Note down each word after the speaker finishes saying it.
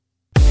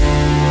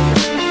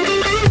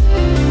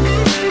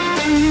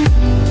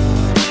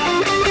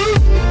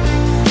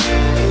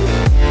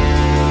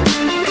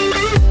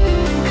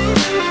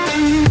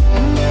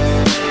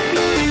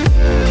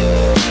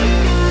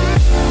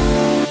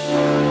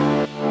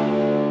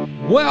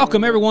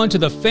Welcome, everyone, to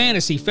the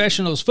Fantasy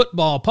Professionals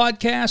Football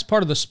Podcast,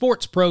 part of the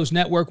Sports Pros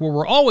Network, where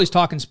we're always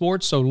talking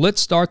sports, so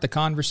let's start the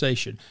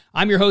conversation.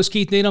 I'm your host,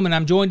 Keith Needham, and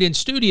I'm joined in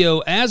studio,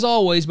 as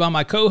always, by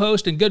my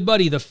co-host and good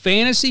buddy, the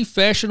Fantasy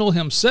Professional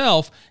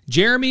himself,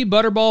 Jeremy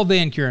Butterball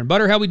Van Kuren.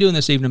 Butter, how we doing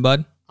this evening,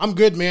 bud? I'm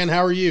good, man.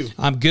 How are you?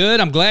 I'm good.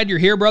 I'm glad you're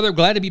here, brother.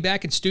 Glad to be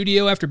back in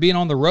studio after being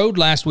on the road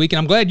last week. And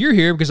I'm glad you're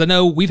here because I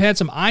know we've had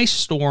some ice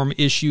storm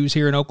issues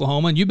here in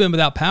Oklahoma, and you've been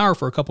without power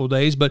for a couple of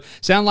days, but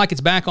sound like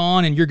it's back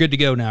on and you're good to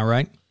go now,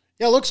 right?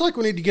 Yeah, it looks like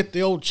we need to get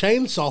the old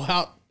chainsaw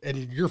out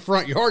in your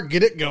front yard,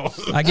 get it going.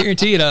 I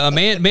guarantee it. A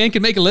man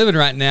can make a living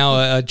right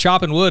now,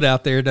 chopping wood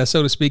out there,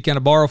 so to speak, kind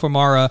of borrow from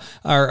our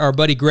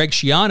buddy Greg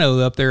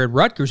Schiano up there at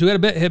Rutgers, who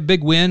had a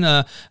big win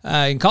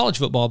in college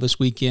football this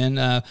weekend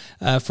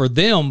for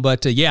them.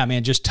 But yeah,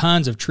 man, just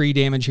tons of tree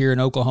damage here in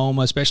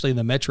Oklahoma, especially in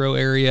the metro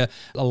area.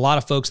 A lot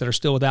of folks that are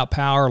still without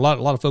power, a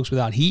lot of folks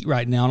without heat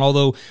right now. And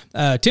although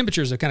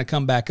temperatures have kind of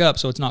come back up,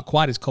 so it's not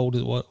quite as cold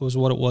as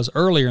what it was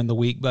earlier in the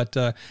week. But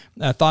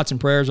thoughts and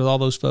prayers with all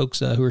those folks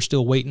who are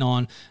still waiting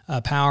on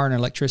power and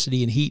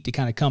electricity and heat to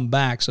kind of come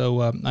back.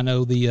 So I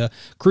know the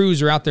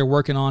crews are out there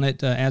working on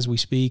it as we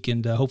speak,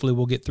 and hopefully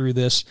we'll get through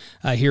this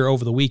here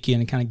over the weekend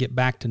and kind of get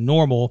back to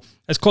normal,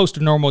 as close to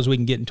normal as we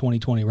can get in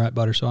 2020, right,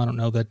 Butter? So I don't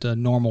know that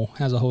normal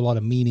has a whole lot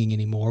of meaning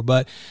anymore.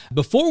 But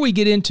before we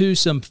get into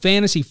some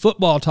fantasy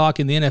football talk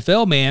in the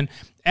NFL, man,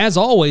 as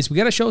always, we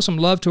got to show some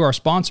love to our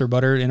sponsor,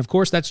 Butter, and of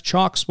course that's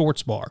Chalk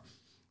Sports Bar.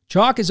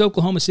 Chalk is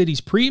Oklahoma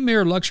City's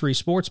premier luxury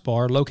sports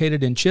bar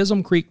located in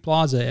Chisholm Creek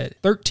Plaza at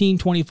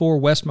 1324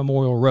 West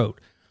Memorial Road.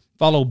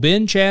 Follow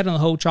Ben, Chad, and the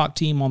whole Chalk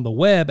team on the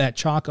web at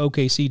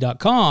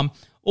chalkokc.com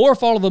or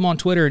follow them on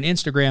Twitter and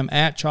Instagram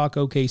at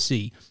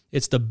chalkokc.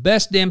 It's the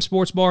best damn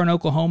sports bar in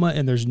Oklahoma,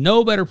 and there's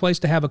no better place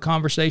to have a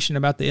conversation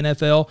about the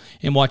NFL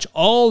and watch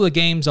all the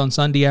games on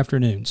Sunday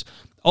afternoons.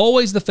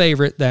 Always the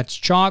favorite, that's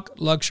Chalk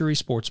Luxury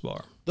Sports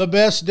Bar. The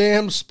best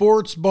damn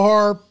sports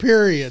bar,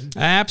 period.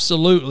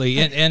 Absolutely.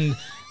 And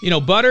you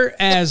know, Butter,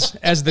 as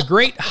the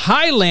great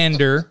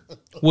Highlander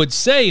would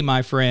say,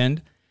 my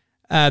friend,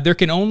 there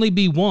can only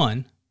be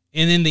one.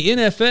 And in the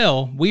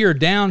NFL, we are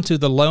down to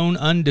the lone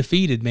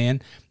undefeated,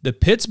 man. The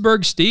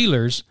Pittsburgh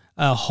Steelers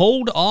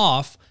hold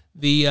off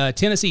the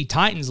Tennessee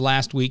Titans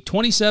last week,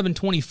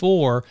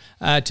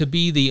 27-24, to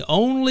be the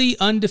only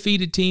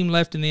undefeated team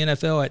left in the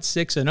NFL at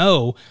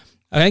 6-0.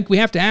 I think we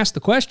have to ask the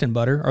question,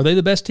 Butter, are they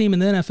the best team in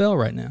the NFL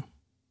right now?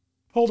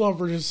 Hold on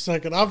for just a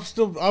second.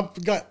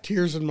 I've got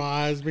tears in my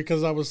eyes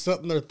because I was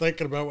sitting there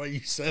thinking about what you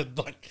said,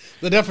 like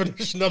the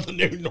definition of the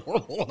new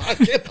normal. I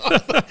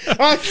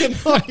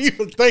cannot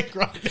even think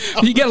right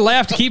now. You got to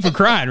laugh to keep from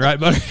crying, right,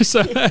 Butter?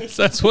 So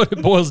that's what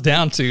it boils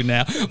down to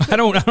now. I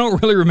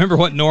don't really remember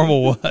what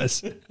normal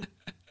was.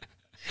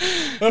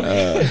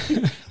 Okay.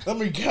 Let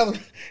me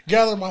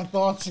gather my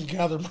thoughts and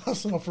gather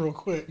myself real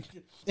quick.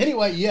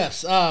 Anyway,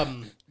 yes,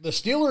 the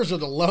Steelers are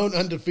the lone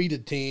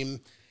undefeated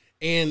team,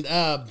 and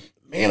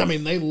man, I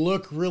mean, they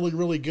look really,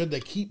 really good. They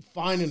keep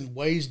finding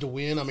ways to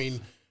win. I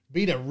mean,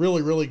 beat a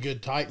really, really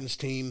good Titans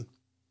team.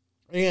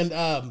 And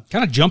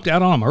kind of jumped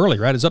out on them early,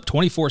 right? It's up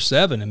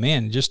 24-7, and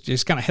man,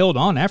 just kind of held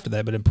on after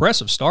that. But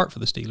impressive start for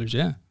the Steelers,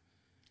 yeah.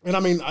 And I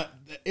mean,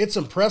 it's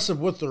impressive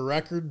with the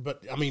record,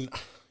 but I mean,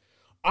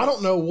 I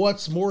don't know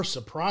what's more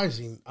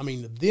surprising. I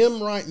mean,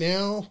 them right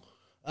now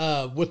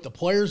with the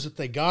players that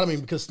they got. I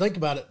mean, because think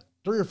about it,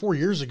 3 or 4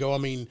 years ago, I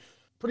mean,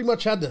 pretty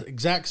much had the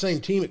exact same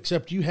team,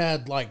 except you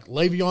had like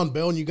Le'Veon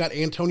Bell and you got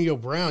Antonio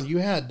Brown. You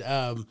had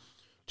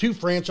two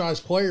franchise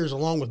players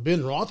along with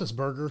Ben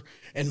Roethlisberger,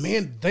 and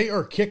man, they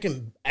are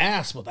kicking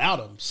ass without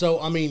him.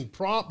 So I mean,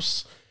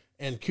 props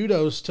and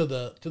kudos to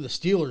the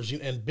Steelers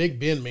and Big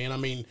Ben, man. I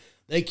mean,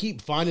 they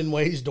keep finding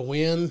ways to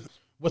win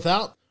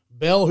without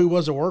Bell, who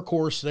was a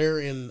workhorse there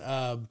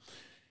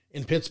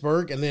in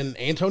Pittsburgh, and then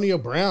Antonio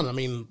Brown. I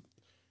mean,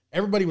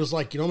 everybody was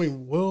like,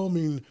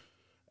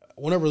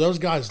 whenever those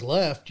guys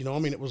left,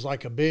 it was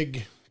like a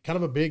big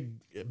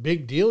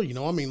deal,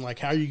 like,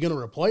 how are you going to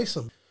replace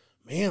them?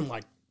 Man,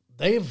 like,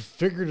 they've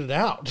figured it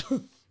out.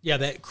 Yeah,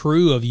 that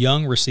crew of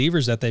young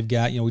receivers that they've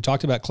got. We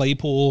talked about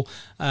Claypool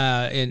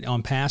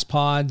on Pass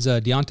Pods,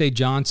 Deontay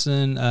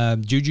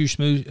Johnson, Juju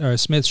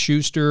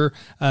Smith-Schuster,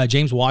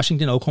 James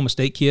Washington, Oklahoma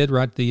State kid,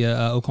 right? The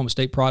Oklahoma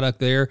State product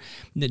there.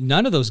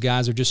 None of those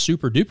guys are just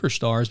super-duper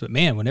stars, but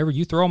man, whenever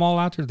you throw them all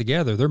out there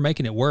together, they're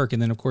making it work. And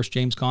then, of course,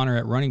 James Conner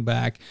at running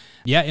back.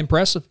 Yeah,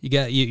 impressive.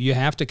 You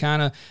have to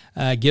kind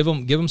of give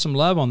them some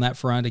love on that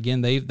front.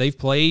 Again, they've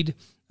played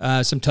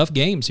some tough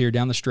games here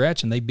down the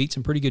stretch, and they beat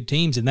some pretty good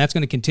teams, and that's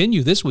going to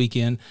continue this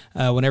weekend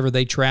whenever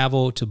they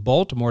travel to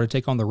Baltimore to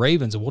take on the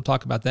Ravens, and we'll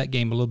talk about that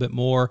game a little bit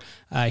more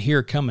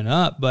here coming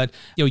up. But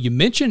you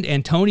mentioned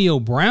Antonio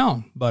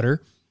Brown,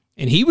 Butter,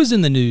 and he was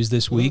in the news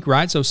this week,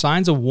 right? So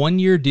signs a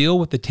 1-year deal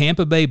with the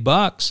Tampa Bay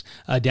Bucks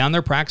down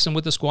there practicing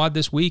with the squad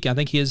this week. I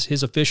think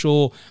his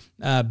official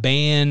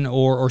ban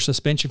or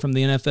suspension from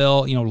the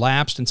NFL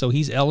lapsed, and so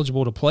he's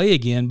eligible to play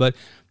again. But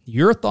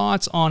your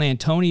thoughts on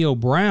Antonio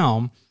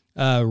Brown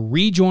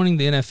rejoining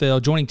the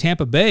NFL, joining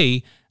Tampa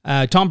Bay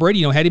Tom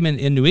Brady, had him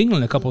in New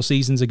England a couple of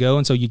seasons ago,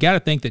 and so you got to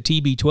think that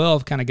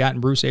TB12 kind of got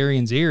in Bruce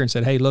Arians' ear and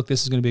said, hey, look,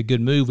 this is going to be a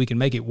good move. We can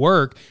make it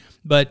work.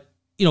 But,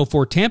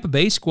 for a Tampa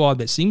Bay squad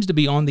that seems to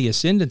be on the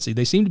ascendancy,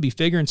 they seem to be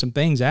figuring some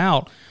things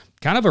out.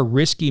 Kind of a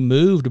risky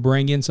move to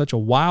bring in such a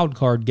wild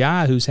card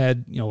guy who's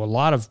had, a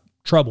lot of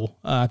trouble,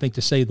 I think,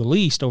 to say the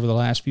least, over the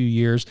last few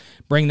years.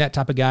 Bring that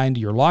type of guy into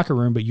your locker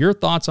room. But your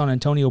thoughts on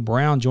Antonio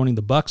Brown joining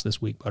the Bucs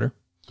this week, Butter?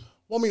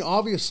 Well, I mean,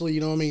 obviously,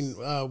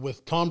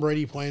 with Tom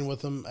Brady playing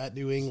with him at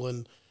New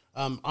England,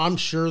 I'm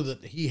sure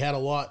that he had a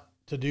lot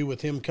to do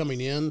with him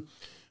coming in.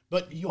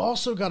 But you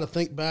also got to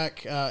think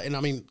back,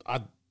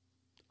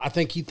 I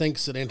think he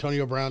thinks that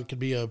Antonio Brown could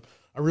be a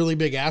really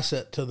big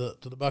asset to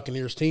the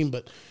Buccaneers team.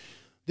 But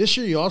this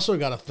year, you also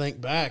got to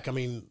think back. I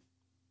mean,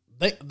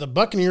 the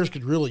Buccaneers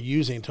could really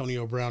use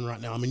Antonio Brown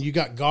right now. I mean, you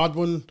got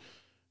Godwin,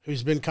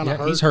 who's been kind of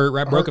hurt. He's hurt,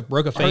 right? Broke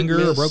a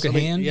finger, or broke a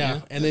hand.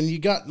 Yeah. And then you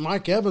got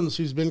Mike Evans,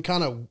 who's been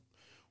kind of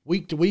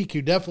week to week,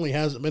 who definitely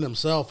hasn't been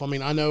himself. I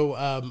mean, I know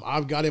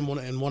I've got him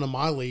in one of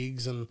my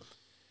leagues, and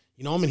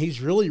he's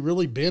really,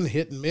 really been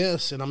hit and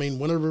miss. And I mean,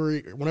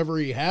 whenever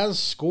he has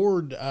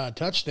scored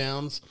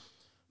touchdowns,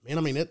 man,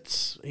 I mean,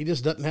 he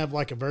just doesn't have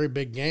like a very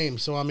big game.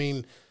 So I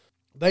mean,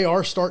 they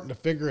are starting to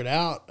figure it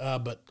out.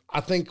 But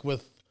I think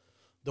with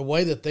the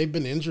way that they've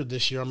been injured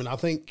this year, I mean, I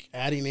think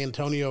adding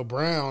Antonio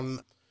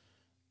Brown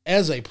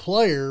as a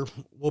player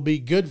will be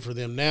good for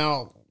them.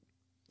 Now,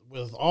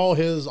 with all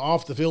his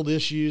off the field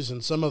issues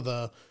and some of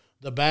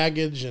the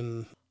baggage,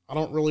 and I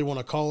don't really want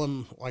to call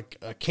him like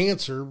a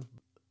cancer.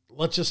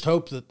 Let's just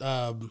hope that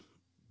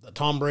that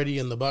Tom Brady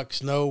and the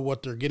Bucs know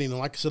what they're getting. And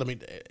like I said, I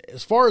mean,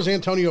 as far as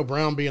Antonio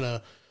Brown being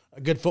a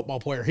good football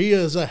player, he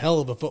is a hell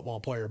of a football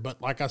player.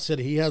 But like I said,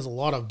 he has a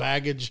lot of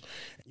baggage.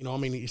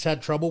 He's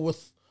had trouble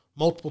with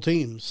multiple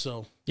teams.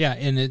 So yeah,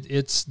 and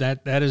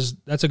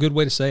that's a good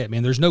way to say it,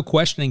 man. There's no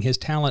questioning his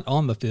talent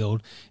on the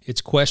field. It's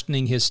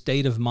questioning his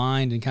state of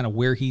mind and kind of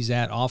where he's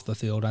at off the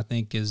field, I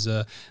think, is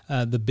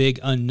the big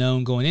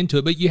unknown going into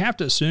it. But you have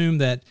to assume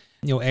that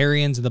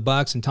Arians and the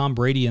Bucs and Tom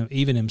Brady,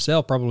 even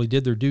himself, probably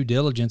did their due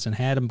diligence and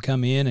had him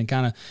come in and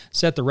kind of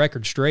set the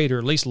record straight, or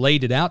at least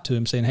laid it out to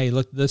him, saying, hey,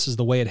 look, this is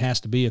the way it has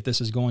to be if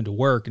this is going to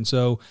work. And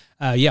so,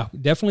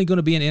 definitely going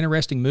to be an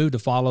interesting move to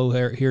follow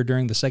here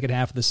during the second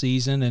half of the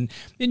season. And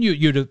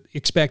you'd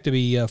expect to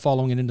be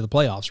following it into the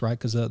playoffs, right?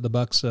 Because the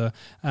Bucs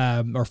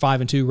are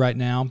 5-2 right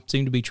now,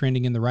 seem to be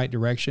trending in the right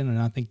direction. And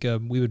I think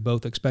we would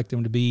both expect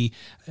them to be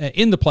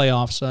in the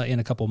playoffs in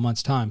a couple of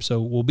months' time.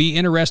 So will be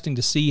interesting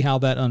to see how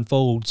that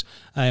unfolds.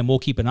 And we'll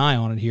keep an eye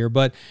on it here.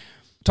 But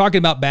talking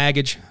about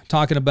baggage,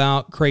 talking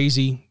about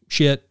crazy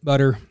shit,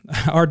 Butter,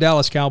 our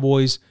Dallas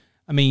Cowboys,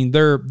 I mean,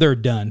 they're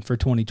done for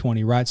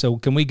 2020, right? So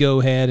can we go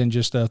ahead and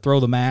just throw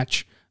the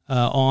match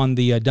on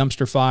the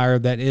dumpster fire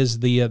that is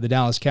the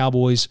Dallas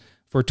Cowboys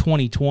for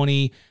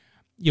 2020?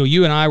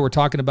 You and I were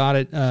talking about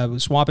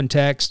it, swapping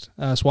text,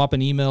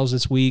 swapping emails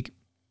this week.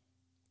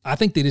 I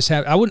think they just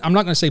have. I'm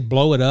not going to say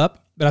blow it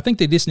up, but I think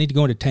they just need to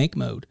go into tank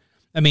mode.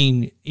 I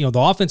mean, the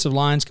offensive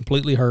line's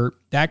completely hurt.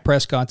 Dak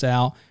Prescott's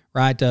out,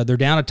 right? They're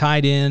down a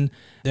tight end.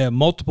 They have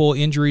multiple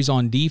injuries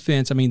on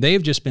defense. I mean,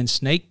 they've just been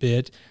snake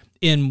bit.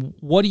 And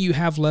what do you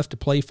have left to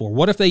play for?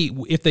 What if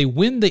they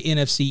win the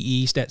NFC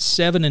East at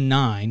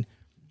 7-9?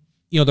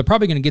 They're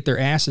probably going to get their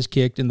asses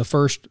kicked in the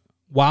first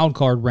wild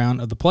card round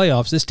of the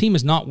playoffs. This team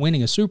is not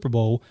winning a Super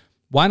Bowl.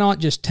 Why not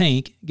just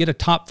tank, get a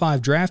top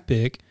 5 draft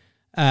pick?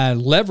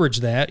 Leverage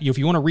that. If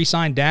you want to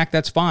re-sign Dak,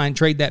 that's fine.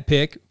 Trade that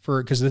pick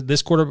because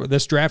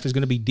this draft is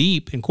going to be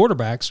deep in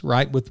quarterbacks,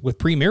 right? With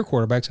premier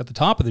quarterbacks at the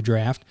top of the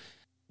draft.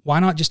 Why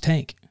not just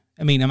tank?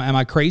 I mean, am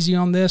I crazy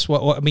on this?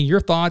 I mean, your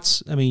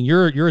thoughts. I mean,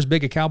 you're as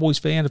big a Cowboys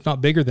fan, if not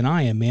bigger than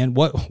I am, man.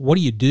 What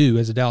do you do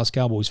as a Dallas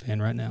Cowboys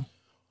fan right now?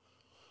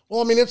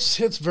 Well, I mean,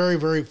 it's very,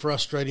 very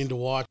frustrating to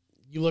watch.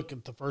 You look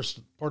at the first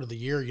part of the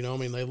year,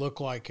 they look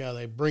like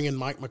they bring in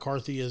Mike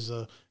McCarthy as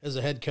a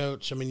head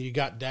coach. I mean, you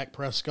got Dak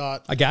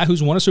Prescott. A guy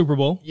who's won a Super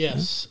Bowl.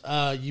 Yes.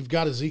 You've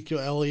got Ezekiel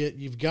Elliott.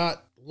 You've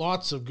got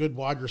lots of good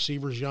wide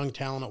receivers, young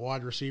talent at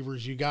wide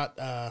receivers. You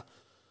got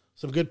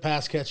some good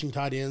pass-catching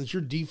tight ends.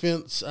 Your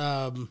defense,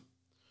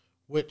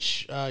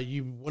 which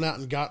you went out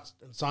and got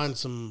and signed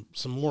some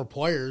more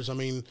players. I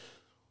mean,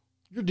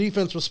 your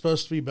defense was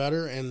supposed to be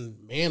better.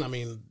 And, man, I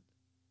mean,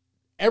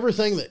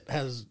 everything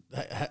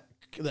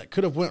that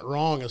could have went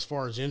wrong as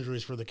far as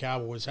injuries for the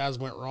Cowboys has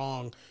went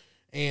wrong.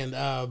 And,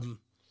 I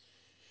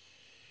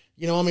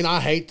mean, I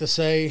hate to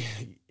say,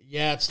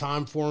 it's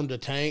time for them to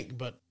tank,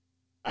 but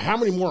how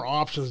many more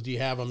options do you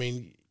have? I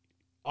mean,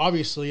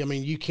 obviously,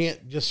 you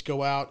can't just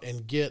go out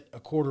and get a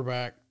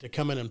quarterback to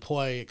come in and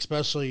play,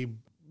 especially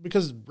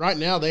because right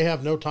now they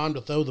have no time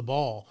to throw the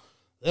ball.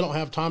 They don't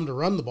have time to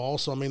run the ball.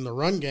 So, I mean, the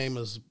run game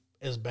is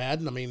bad.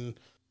 And, I mean,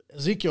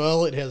 Ezekiel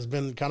Elliott has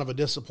been kind of a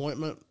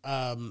disappointment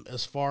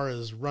as far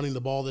as running the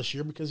ball this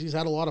year because he's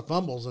had a lot of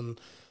fumbles, and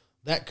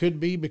that could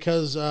be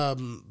because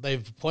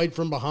they've played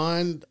from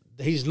behind.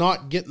 He's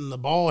not getting the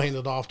ball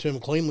handed off to him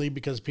cleanly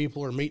because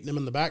people are meeting him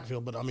in the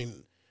backfield. But, I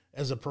mean,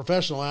 as a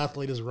professional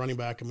athlete, as a running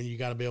back, I mean, you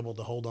got to be able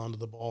to hold on to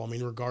the ball, I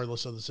mean,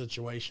 regardless of the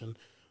situation.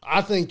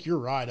 I think you're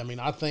right. I mean,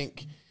 I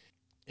think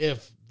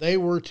if they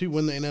were to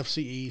win the NFC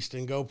East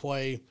and go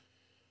play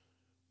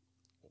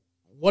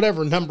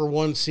whatever number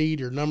 1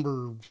 seed or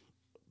the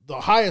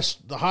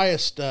highest,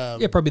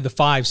 probably the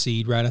 5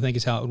 seed, right? I think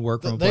is how it would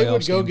work. From they a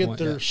would go standpoint.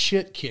 get their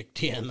shit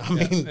kicked in. I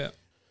mean,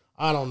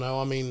 I don't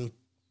know. I mean,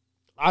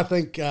 I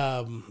think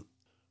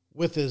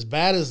with as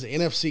bad as the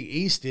NFC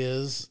East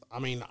is, I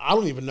mean, I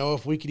don't even know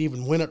if we could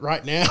even win it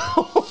right now.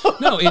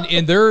 No,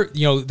 and they're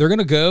going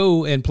to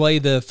go and play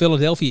the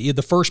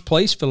first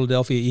place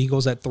Philadelphia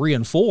Eagles at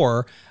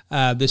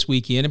 3-4 this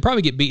weekend, and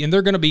probably get beat. And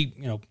they're going to be,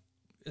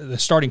 the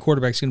starting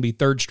quarterback is going to be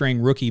third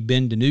string rookie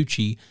Ben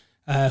DiNucci,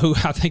 who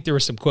I think there were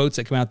some quotes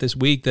that come out this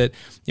week that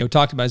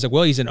talked about. He's like,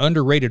 well, he's an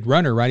underrated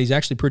runner, right? He's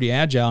actually pretty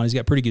agile and he's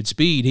got pretty good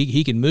speed.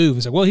 He can move.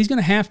 He's like, well, he's going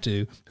to have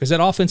to because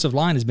that offensive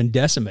line has been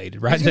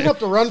decimated, right? He's going to have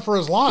to run for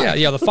his life.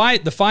 Yeah.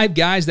 The five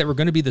guys that were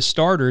going to be the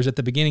starters at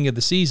the beginning of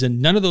the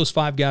season, none of those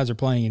 5 guys are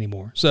playing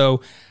anymore.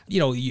 So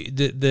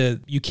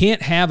you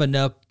can't have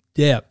enough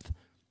depth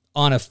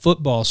on a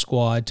football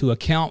squad to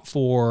account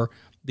for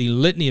the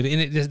litany of.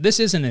 And this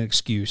isn't an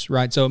excuse,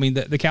 right? So I mean,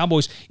 the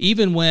Cowboys,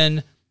 even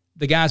when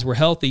the guys were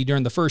healthy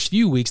during the first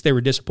few weeks, they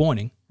were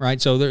disappointing, right?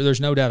 So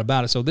there's no doubt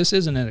about it. So this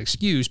isn't an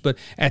excuse, but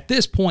at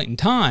this point in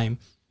time,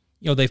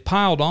 they've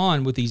piled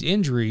on with these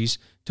injuries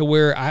to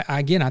where,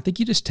 I think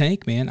you just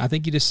tank, man. I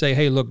think you just say,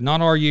 hey, look, not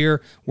our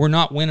year. We're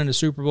not winning a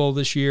Super Bowl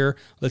this year.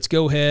 Let's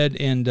go ahead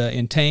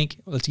and tank.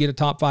 Let's get a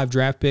top 5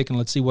 draft pick, and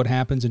let's see what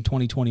happens in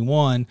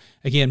 2021.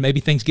 Again,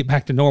 maybe things get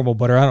back to normal,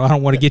 but I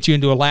don't want to get you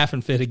into a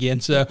laughing fit again.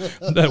 So,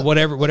 but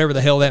whatever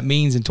the hell that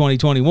means in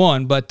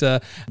 2021. But, I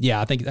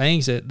think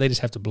that they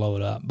just have to blow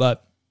it up.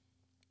 But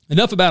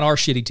enough about our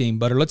shitty team,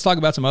 Butter. Let's talk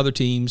about some other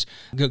teams,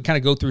 kind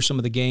of go through some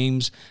of the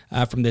games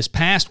from this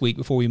past week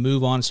before we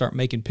move on and start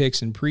making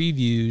picks and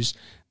previews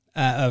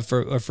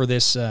for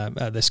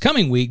this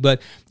coming week.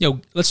 But,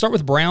 let's start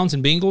with Browns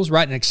and Bengals,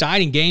 right? An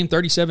exciting game,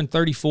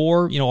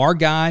 37-34. Our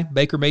guy,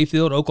 Baker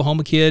Mayfield,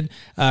 Oklahoma kid,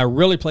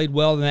 really played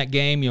well in that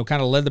game,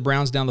 kind of led the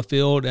Browns down the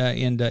field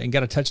and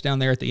got a touchdown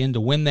there at the end to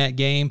win that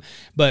game.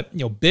 But,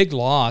 big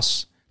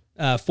loss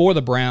for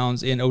the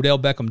Browns in Odell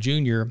Beckham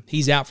Jr.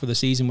 He's out for the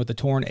season with a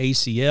torn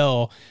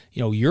ACL.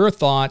 Your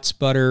thoughts,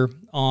 Butter,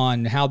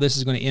 on how this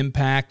is going to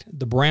impact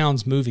the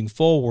Browns moving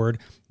forward.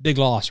 Big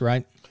loss,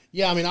 right?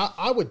 Yeah, I mean,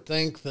 I would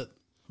think that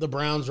the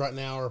Browns right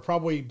now are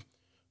probably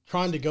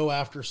trying to go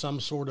after some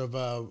sort of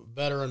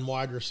veteran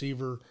wide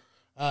receiver.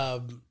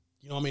 I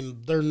mean,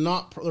 they're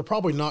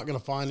probably not going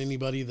to find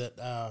anybody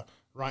that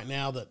right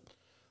now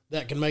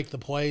that can make the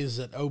plays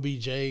that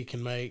OBJ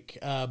can make.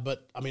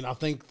 But I mean, I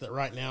think that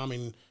right now, I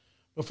mean,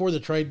 before the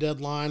trade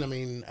deadline, I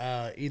mean,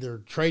 either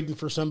trading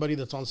for somebody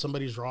that's on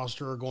somebody's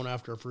roster or going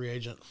after a free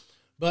agent.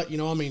 But,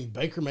 I mean,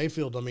 Baker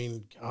Mayfield, I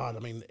mean, God, I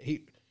mean,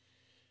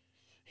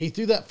 he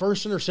threw that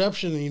first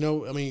interception,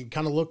 I mean,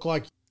 kind of looked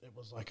like it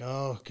was like,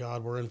 oh,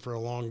 God, we're in for a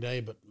long day.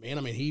 But, man,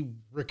 I mean, he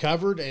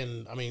recovered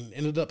and, I mean,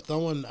 ended up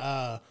throwing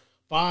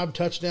 5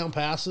 touchdown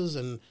passes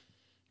and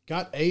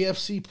got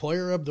AFC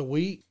Player of the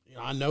Week.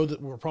 I know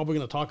that we're probably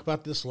going to talk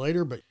about this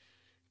later, but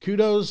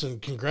kudos and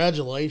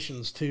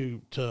congratulations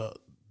to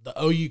the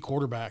OU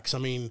quarterbacks. I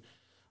mean,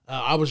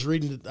 I was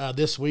reading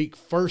this week,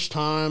 first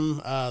time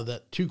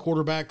that 2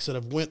 quarterbacks that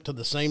have went to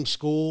the same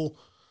school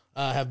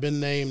have been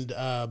named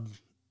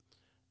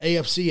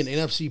AFC and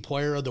NFC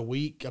Player of the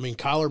Week. I mean,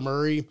 Kyler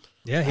Murray.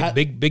 Yeah,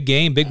 big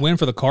game, big win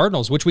for the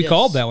Cardinals, which we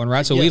called that one,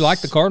 right? So we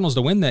like the Cardinals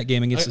to win that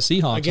game against the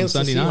Seahawks on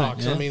Sunday night.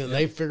 Yeah, I mean, and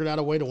they figured out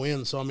a way to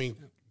win. So, I mean,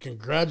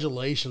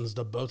 congratulations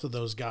to both of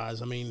those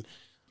guys. I mean,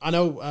 I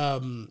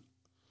know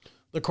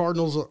the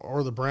Cardinals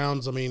or the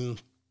Browns, I mean,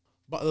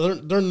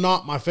 they're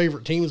not my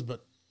favorite teams,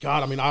 but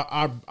God, I mean,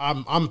 I'm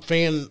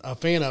a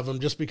fan of them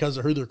just because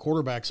of who their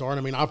quarterbacks are. And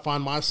I mean, I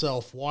find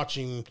myself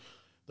watching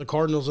the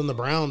Cardinals and the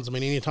Browns. I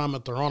mean, anytime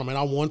that they're on, I mean,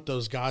 I want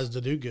those guys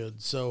to do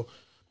good. So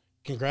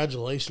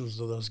congratulations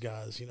to those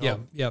guys.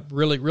 Yeah,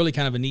 really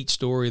kind of a neat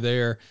story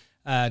there.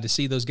 To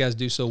see those guys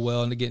do so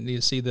well and to get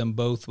to see them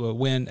both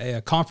win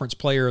a conference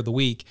player of the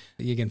week.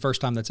 Again,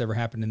 first time that's ever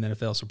happened in the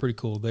NFL, so pretty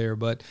cool there.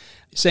 But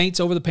Saints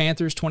over the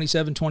Panthers,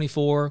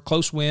 27-24.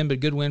 Close win,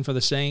 but good win for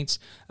the Saints.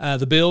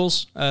 The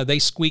Bills, they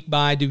squeaked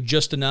by, do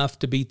just enough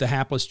to beat the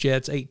hapless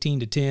Jets,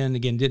 18-10.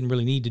 Again, didn't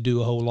really need to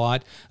do a whole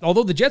lot.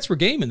 Although the Jets were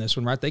game in this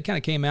one, right? They kind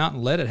of came out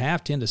and led at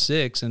half,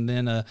 10-6, and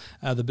then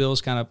the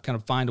Bills kind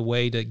of find a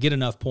way to get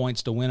enough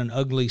points to win an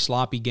ugly,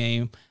 sloppy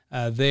game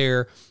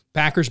there.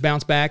 Packers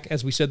bounce back,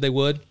 as we said they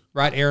would,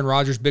 right? Aaron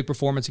Rodgers, big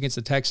performance against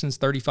the Texans,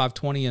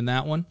 35-20 in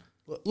that one.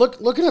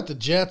 Looking at the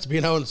Jets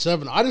being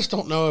 0-7, I just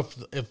don't know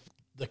if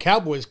the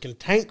Cowboys can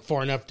tank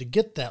far enough to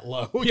get that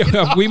low.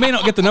 Yeah, we may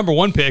not get the number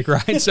 1 pick,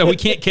 right? So we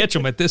can't catch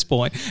them at this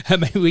point.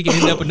 Maybe we can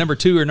end up with number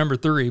 2 or number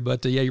 3,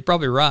 but yeah, you're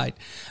probably right.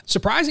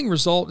 Surprising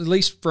result, at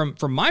least from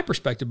my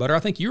perspective, Butter. I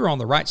think you were on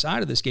the right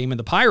side of this game in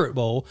the Pirate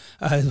Bowl,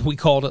 we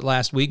called it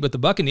last week, but the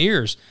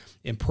Buccaneers,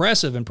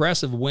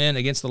 impressive win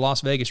against the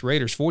Las Vegas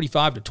Raiders,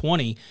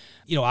 45-20.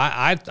 You know,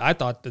 I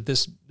thought that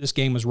this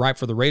game was ripe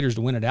for the Raiders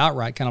to win it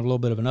outright, kind of a little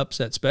bit of an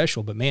upset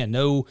special. But man,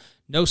 no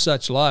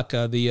such luck.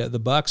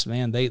 The Bucs,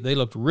 man, they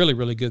looked really,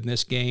 really good in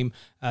this game.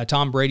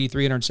 Tom Brady,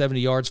 370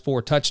 yards,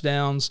 4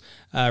 touchdowns.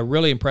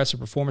 Really impressive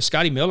performance.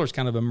 Scotty Miller's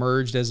kind of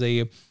emerged as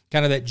a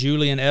kind of that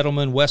Julian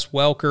Edelman, Wes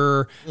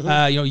Welker. You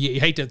know, you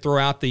hate to throw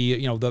out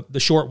the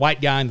short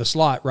white guy in the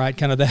slot, right?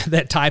 Kind of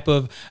that type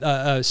of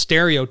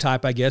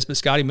stereotype, I guess. But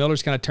Scotty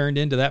Miller's kind of turned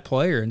into that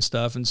player and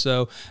stuff. And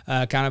so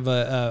kind of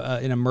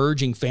an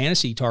emerging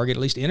fantasy target,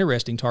 at least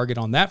interesting target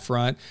on that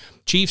front.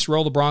 Chiefs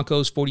roll the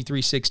Broncos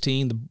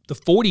 43-16. The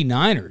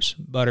 49ers,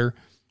 Butter,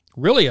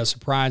 really a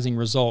surprising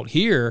result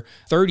here,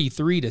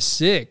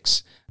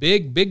 33-6.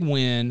 Big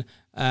win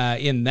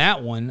in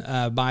that one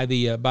by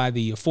the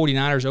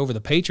 49ers over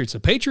the Patriots. The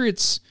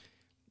Patriots,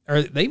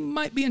 they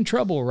might be in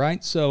trouble,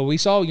 right? So we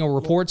saw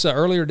reports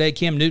earlier today.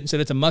 Cam Newton said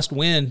it's a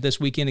must-win this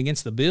weekend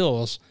against the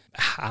Bills.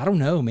 I don't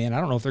know, man.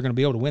 I don't know if they're going to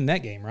be able to win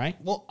that game, right?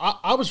 Well,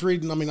 I was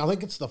reading. I mean, I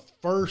think it's the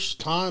first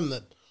time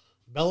that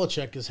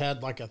Belichick has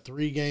had like a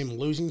 3-game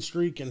losing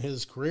streak in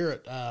his career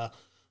at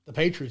the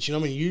Patriots. You know,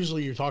 I mean,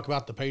 usually you talk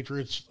about the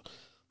Patriots,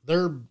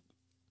 they're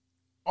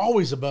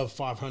always above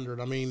 500.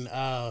 I mean,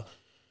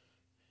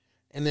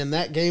 and then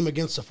that game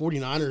against the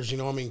 49ers, you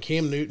know, I mean,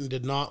 Cam Newton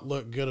did not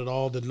look good at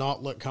all, did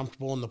not look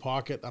comfortable in the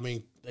pocket. I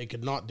mean, they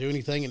could not do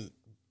anything and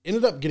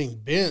ended up getting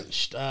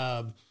benched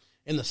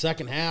in the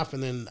second half.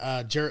 And then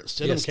Jarrett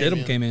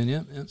Stidham came in.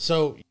 Yeah.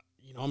 So,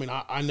 you know, I mean,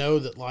 I know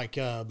that like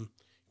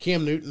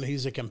Cam Newton,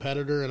 he's a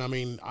competitor. And I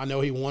mean, I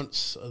know he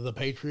wants the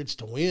Patriots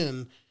to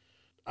win.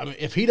 I mean,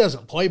 if he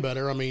doesn't play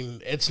better, I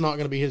mean, it's not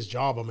going to be his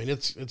job. I mean,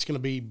 it's going to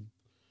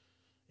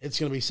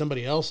be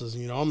somebody else's,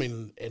 you know, I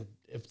mean, and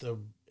if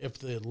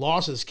the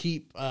losses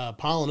keep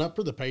piling up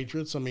for the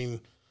Patriots, I mean,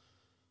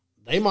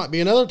 they might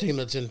be another team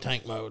that's in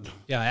tank mode.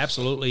 Yeah,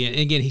 absolutely. And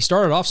again, he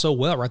started off so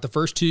well, right? The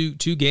first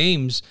two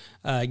games,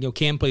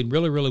 Cam played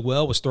really, really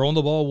well, was throwing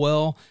the ball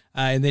well,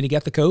 and then he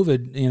got the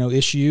COVID,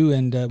 issue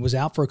and was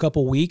out for a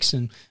couple weeks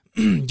and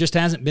just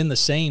hasn't been the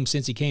same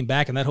since he came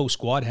back, and that whole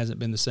squad hasn't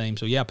been the same.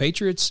 So, yeah,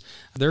 Patriots,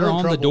 they're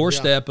on the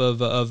doorstep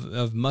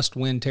of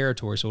must-win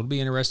territory, so it'll be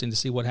interesting to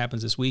see what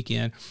happens this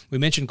weekend. We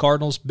mentioned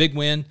Cardinals, big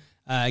win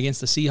against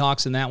the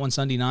Seahawks in that one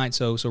Sunday night,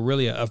 so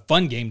really a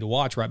fun game to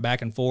watch, right,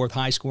 back and forth,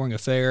 high-scoring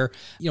affair.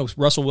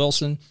 Russell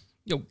Wilson,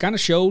 kind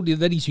of showed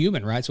that he's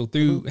human, right? So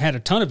had a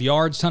ton of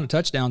yards, ton of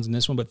touchdowns in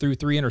this one, but threw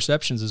 3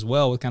 interceptions as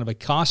well with kind of a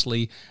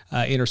costly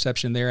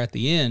interception there at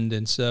the end.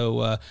 And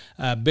so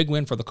big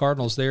win for the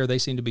Cardinals there. They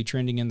seem to be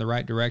trending in the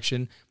right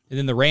direction. And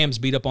then the Rams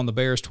beat up on the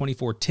Bears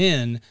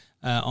 24-10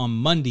 on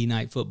Monday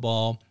Night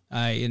Football.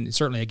 And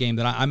certainly a game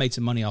that I made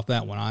some money off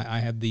that one. I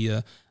had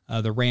the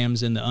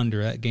Rams in the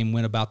under. That game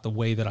went about the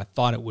way that I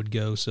thought it would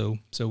go. So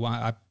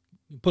I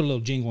put a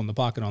little jingle in the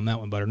pocket on that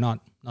one, but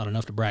not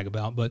enough to brag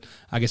about, but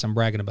I guess I'm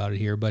bragging about it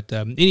here. But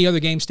any other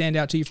games stand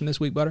out to you from this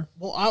week, Butter?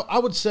 Well, I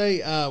would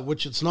say,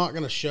 which it's not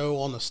going to show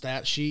on the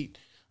stat sheet,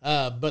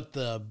 but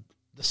the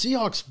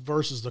Seahawks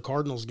versus the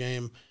Cardinals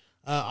game,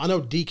 I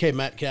know DK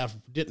Metcalf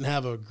didn't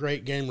have a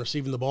great game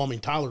receiving the ball. I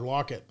mean, Tyler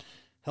Lockett,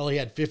 hell, he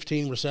had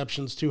 15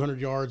 receptions, 200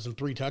 yards, and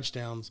 3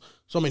 touchdowns.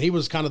 So, I mean, he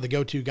was kind of the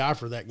go-to guy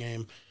for that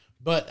game.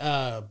 But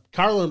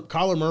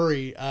Kyler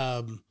Murray,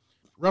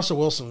 Russell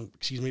Wilson,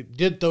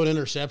 did throw an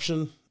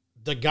interception.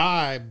 The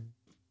guy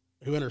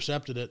who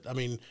intercepted it, I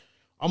mean,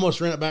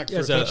 almost ran it back for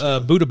a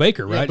touchdown. Budda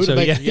Baker, right?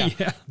 Yeah,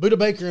 Baker. Budda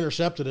Baker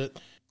intercepted it.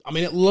 I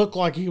mean, it looked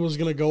like he was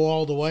going to go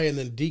all the way, and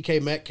then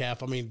DK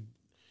Metcalf, I mean,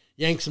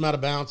 yanks him out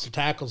of bounds and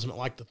tackles him at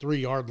like the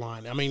 3-yard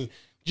line. I mean,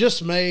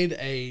 just made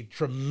a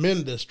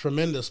tremendous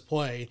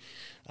play.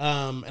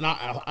 And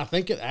I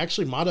think it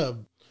actually might have,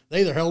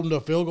 they either held him to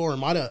a field goal or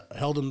might have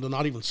held him to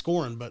not even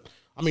scoring. But,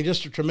 I mean,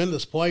 just a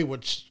tremendous play,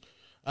 which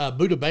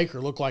Budda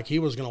Baker looked like he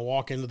was going to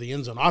walk into the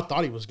end zone. I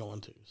thought he was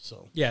going to.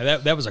 So yeah,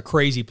 that was a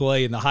crazy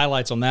play, and the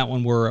highlights on that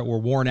one were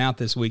worn out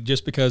this week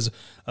just because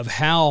of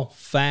how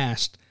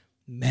fast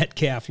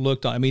Metcalf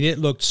looked. I mean, it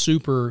looked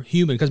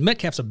superhuman because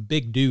Metcalf's a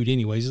big dude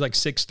anyways. He's like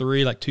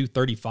 6'3", like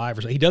 235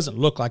 or so. He doesn't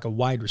look like a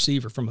wide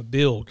receiver from a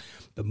build,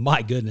 but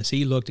my goodness,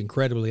 he looked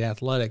incredibly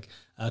athletic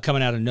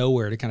coming out of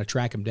nowhere to kind of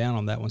track him down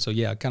on that one. So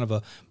yeah, kind of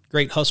a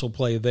great hustle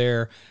play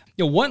there.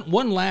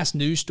 One last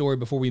news story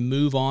before we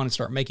move on and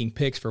start making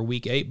picks for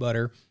Week 8,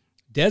 Butter.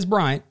 Dez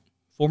Bryant,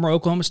 former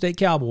Oklahoma State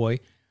Cowboy.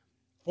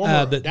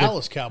 Former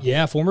Dallas Cowboy.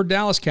 Yeah, former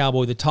Dallas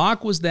Cowboy. The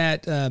talk was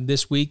that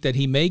this week that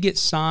he may get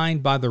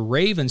signed by the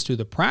Ravens to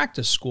the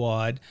practice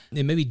squad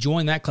and maybe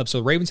join that club. So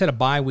the Ravens had a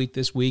bye week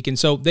this week, and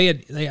so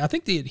I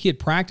think he had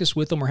practiced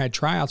with them or had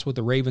tryouts with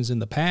the Ravens in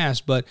the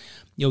past. But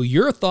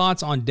your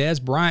thoughts on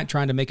Dez Bryant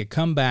trying to make a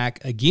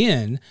comeback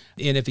again,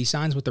 and if he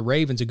signs with the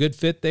Ravens, a good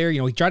fit there.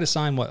 He tried to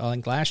sign I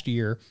think last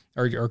year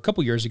or a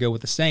couple years ago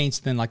with the Saints.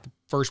 Then like the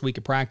first week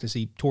of practice,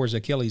 he tore his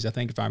Achilles, I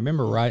think, if I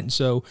remember right. And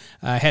so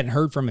I hadn't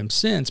heard from him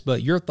since.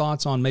 But your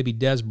thoughts on maybe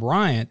Dez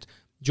Bryant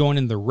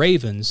joining the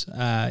Ravens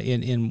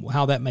in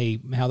how that may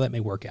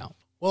work out?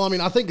 Well, I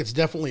mean, I think it's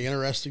definitely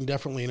interesting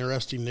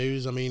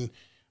news. I mean,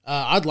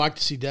 I'd like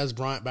to see Dez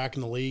Bryant back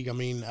in the league. I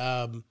mean,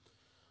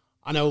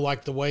 I know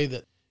like the way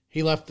that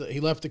he left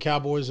the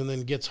Cowboys and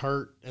then gets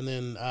hurt, and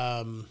then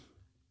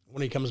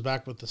when he comes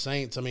back with the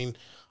Saints, I mean,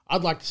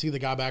 I'd like to see the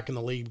guy back in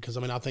the league because,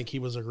 I mean, I think he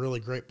was a really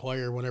great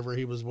player whenever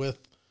he was with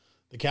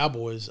the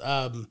Cowboys.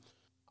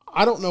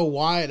 I don't know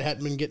why it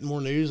hadn't been getting more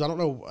news. I don't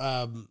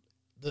know.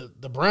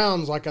 The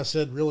Browns, like I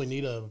said, really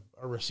need a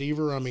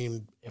receiver. I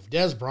mean, if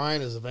Dez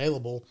Bryant is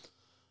available,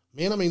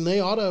 man, I mean, they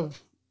ought to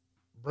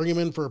bring him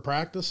in for a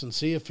practice and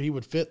see if he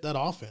would fit that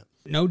offense.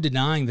 No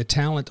denying the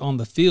talent on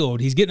the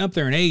field. He's getting up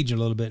there in age a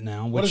little bit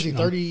now. What is he,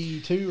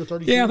 32 or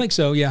 33? Yeah, I think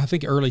so. Yeah, I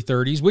think early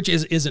 30s, which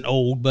isn't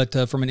old,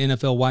 but from an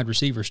NFL wide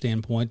receiver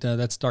standpoint,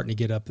 that's starting to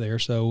get up there.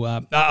 So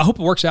I hope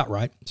it works out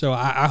right. So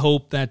I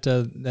hope that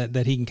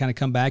he can kind of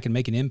come back and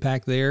make an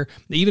impact there,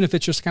 even if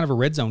it's just kind of a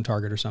red zone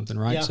target or something,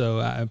 right? Yeah.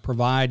 So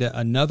provide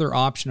another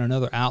option,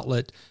 another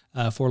outlet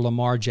for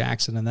Lamar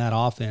Jackson in that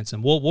offense.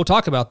 And we'll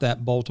talk about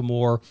that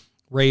Baltimore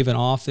Raven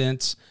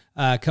offense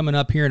coming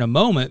up here in a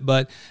moment,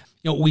 but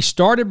we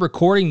started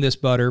recording this,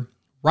 Butter,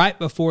 right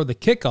before the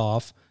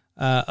kickoff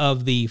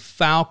of the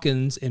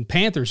Falcons and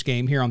Panthers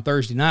game here on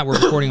Thursday night.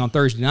 We're recording on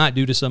Thursday night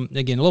due to some,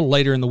 again, a little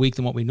later in the week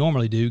than what we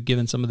normally do,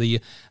 given some of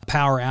the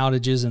power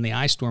outages and the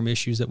ice storm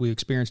issues that we've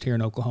experienced here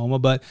in Oklahoma.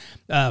 But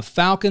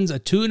Falcons, a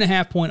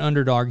 2.5-point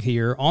underdog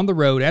here on the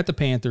road at the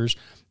Panthers.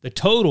 The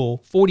total,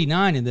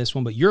 49 in this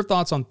one. But your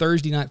thoughts on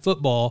Thursday night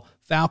football,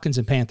 Falcons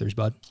and Panthers,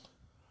 bud?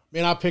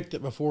 Man, I picked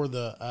it before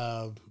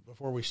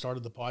we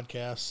started the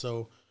podcast,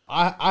 so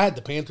I had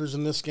the Panthers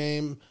in this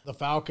game. The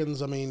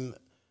Falcons, I mean,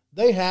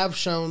 they have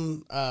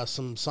shown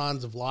some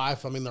signs of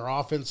life. I mean, their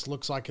offense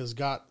looks like has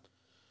got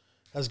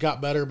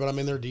better, but I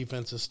mean, their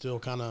defense is still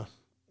kind of,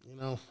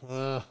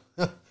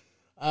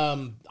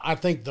 I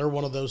think they're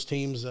one of those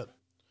teams that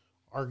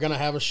are going to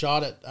have a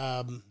shot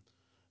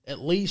at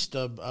least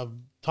a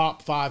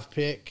top 5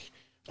 pick,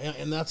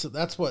 and that's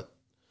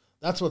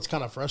what's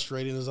kind of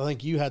frustrating is I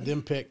think you had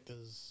them picked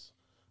as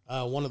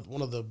one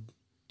of the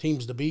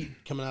teams to beat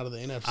coming out of the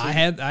NFC. I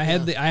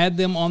had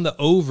them on the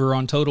over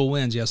on total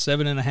wins,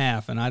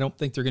 7.5, and I don't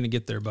think they're going to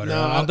get there, Butter.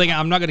 No,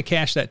 I'm not going to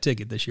cash that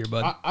ticket this year,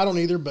 bud. I don't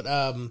either, but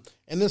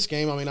in this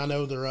game, I mean, I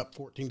know they're up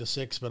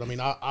 14-6, but I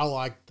mean, I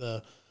like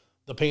the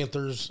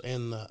Panthers,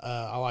 and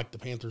I like the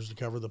Panthers to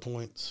cover the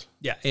points.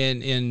 Yeah,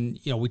 and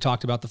we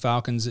talked about the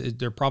Falcons.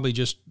 They're probably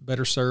just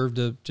better served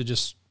to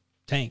just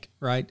tank,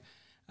 right?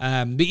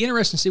 Be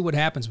interesting to see what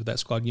happens with that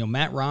squad.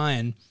 Matt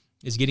Ryan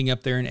is getting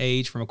up there in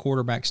age from a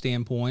quarterback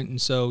standpoint,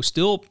 and so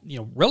still,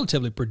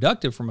 relatively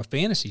productive from a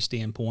fantasy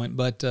standpoint,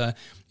 but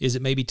is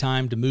it maybe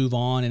time to move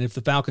on? And if the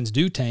Falcons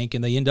do tank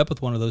and they end up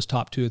with one of those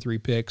top 2 or 3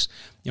 picks,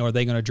 are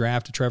they going to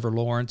draft a Trevor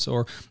Lawrence?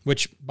 Or,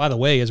 which, by the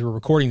way, as we're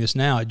recording this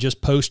now, it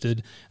just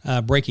posted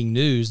breaking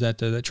news that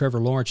Trevor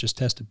Lawrence just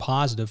tested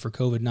positive for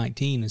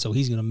COVID-19, and so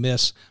he's going to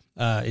miss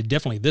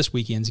definitely this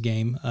weekend's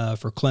game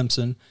for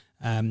Clemson,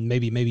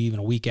 maybe even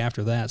a week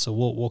after that. So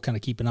we'll kind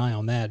of keep an eye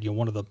on that.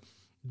 One of the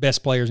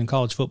best players in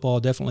college football,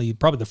 definitely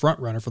probably the front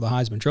runner for the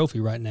Heisman Trophy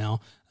right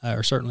now,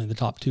 or certainly in the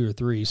top 2 or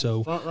 3.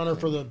 So front runner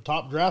for the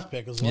top draft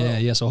pick as well.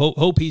 Yeah. So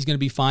hope he's going to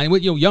be fine.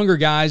 With younger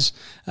guys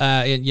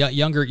and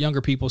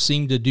younger people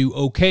seem to do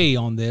okay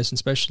on this,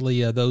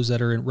 especially those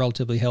that are in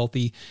relatively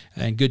healthy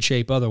and good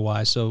shape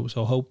otherwise. So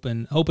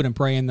hoping and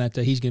praying that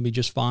he's going to be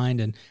just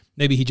fine, and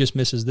maybe he just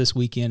misses this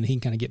weekend. He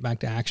can kind of get back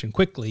to action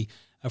quickly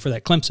for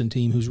that Clemson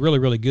team, who's really,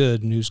 really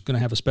good and who's going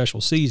to have a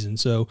special season.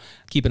 So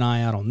keep an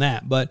eye out on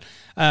that. But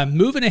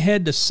moving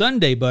ahead to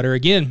Sunday, Butter,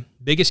 again,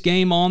 biggest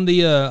game on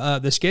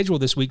the schedule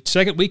this week,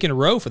 second week in a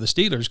row for the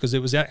Steelers, because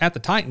it was at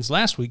the Titans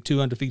last week, 2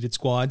 undefeated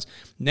squads.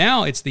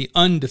 Now it's the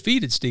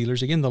undefeated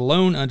Steelers, again, the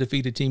lone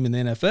undefeated team in the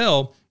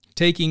NFL,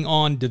 taking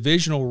on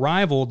divisional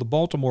rival, the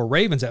Baltimore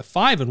Ravens, at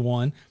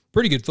 5-1.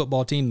 Pretty good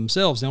football team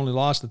themselves. The only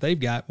loss that they've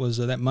got was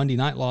that Monday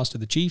night loss to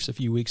the Chiefs a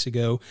few weeks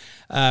ago.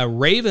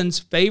 Ravens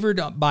favored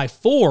by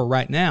 4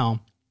 right now.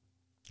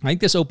 I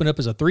think this opened up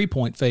as a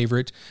 3-point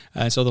favorite,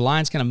 so the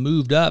line's kind of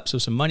moved up, so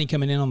some money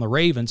coming in on the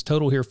Ravens.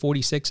 Total here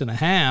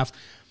 46.5.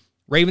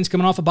 Ravens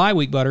coming off a bye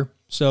week, Butter.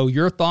 So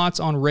your thoughts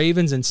on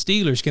Ravens and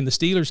Steelers? Can the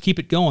Steelers keep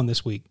it going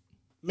this week?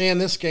 Man,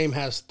 this game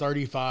has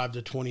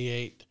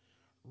 35-28.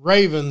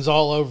 Ravens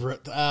all over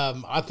it.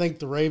 I think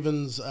the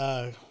Ravens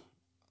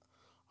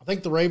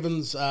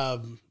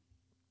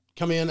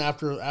come in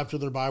after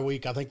their bye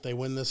week. I think they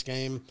win this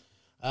game.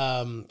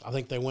 I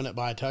think they win it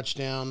by a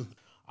touchdown.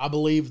 I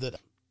believe that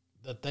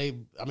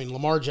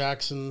Lamar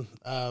Jackson,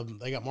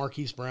 they got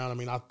Marquise Brown. I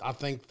mean, I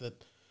think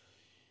that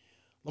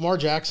Lamar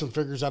Jackson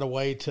figures out a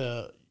way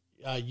to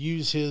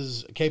use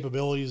his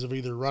capabilities of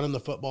either running the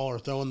football or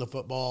throwing the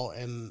football,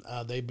 and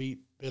they beat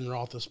Ben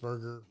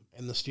Roethlisberger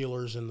and the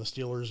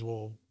Steelers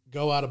will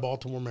go out of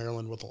Baltimore,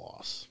 Maryland with a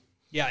loss.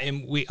 Yeah,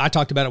 and I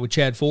talked about it with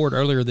Chad Ford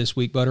earlier this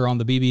week, Butter, on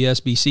the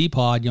BBSBC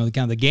pod, the kind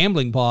of the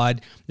gambling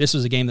pod. This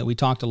was a game that we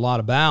talked a lot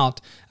about.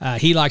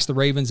 He likes the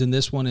Ravens in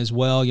this one as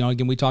well.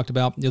 Again, we talked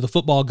about the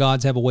football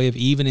gods have a way of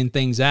evening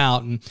things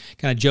out, and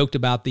kind of joked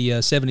about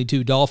the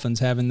 72 Dolphins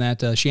having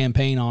that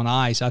champagne on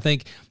ice. I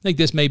think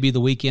this may be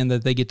the weekend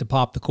that they get to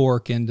pop the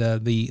cork and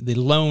the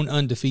lone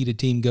undefeated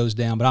team goes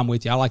down. But I'm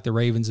with you. I like the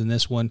Ravens in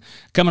this one.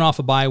 Coming off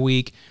a bye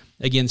week.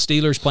 Again,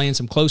 Steelers playing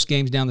some close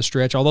games down the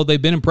stretch. Although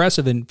they've been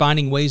impressive in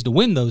finding ways to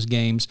win those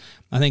games,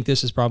 I think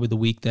this is probably the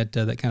week that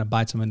kind of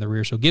bites them in the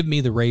rear. So give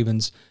me the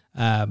Ravens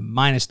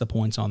minus the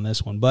points on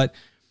this one. But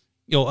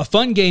a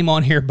fun game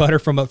on here, Butter,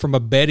 from a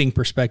betting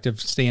perspective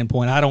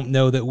standpoint. I don't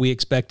know that we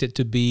expect it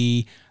to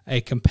be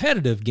a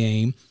competitive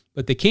game,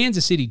 but the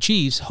Kansas City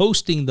Chiefs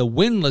hosting the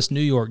winless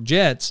New York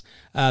Jets.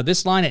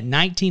 This line at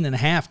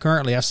 19.5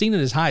 currently. I've seen it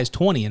as high as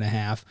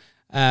 20.5.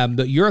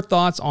 But your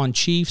thoughts on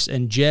Chiefs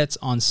and Jets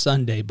on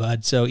Sunday,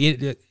 Bud? So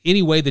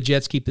any way the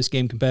Jets keep this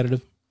game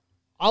competitive?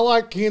 I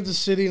like Kansas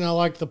City, and I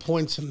like the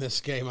points in this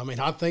game. I mean,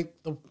 I think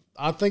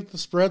the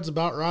spread's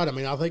about right. I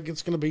mean, I think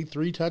it's going to be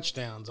 3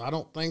 touchdowns. I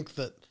don't think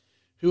that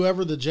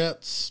whoever the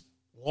Jets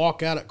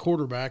walk out at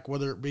quarterback,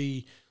 whether it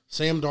be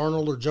Sam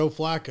Darnold or Joe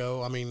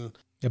Flacco, I mean,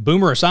 yeah,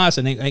 Boomer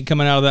Esiason ain't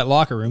coming out of that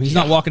locker room. He's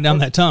not walking down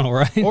that tunnel,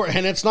 right?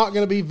 And it's not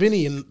going to be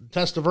Vinny and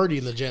Testaverde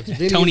in the Jets.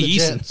 Vinny Tony and the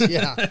Eason. Jets,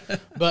 yeah.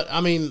 But,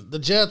 I mean, the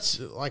Jets,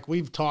 like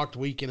we've talked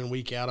week in and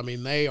week out, I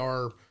mean, they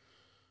are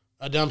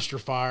a dumpster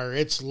fire.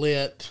 It's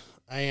lit.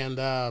 And,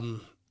 I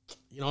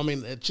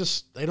mean,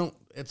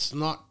 it's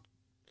not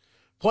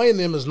 – playing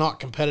them is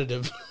not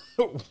competitive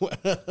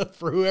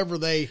for whoever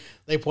they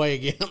play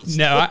against.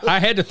 No, I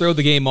had to throw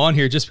the game on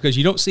here just because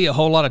you don't see a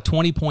whole lot of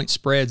 20-point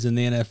spreads in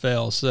the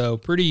NFL. So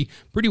pretty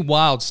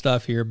wild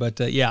stuff here. But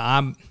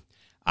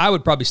I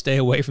would probably stay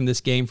away from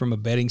this game from a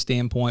betting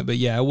standpoint. But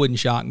yeah, it wouldn't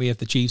shock me if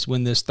the Chiefs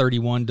win this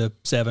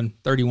 31-7,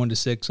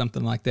 31-6,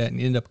 something like that, and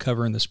end up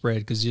covering the spread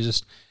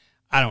because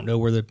I don't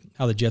know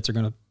how the Jets are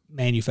going to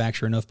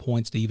manufacture enough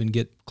points to even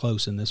get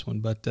close in this one.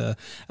 But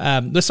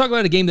let's talk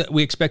about a game that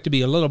we expect to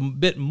be a little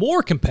bit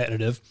more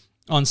competitive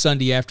on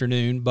Sunday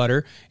afternoon,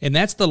 Butter, and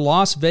that's the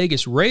Las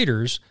Vegas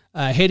Raiders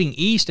heading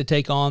east to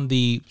take on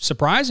the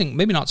surprising,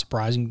 maybe not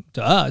surprising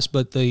to us,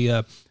 but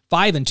the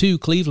 5-2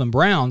 Cleveland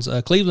Browns.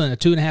 Cleveland a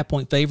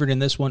 2.5-point favorite in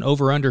this one,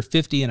 over under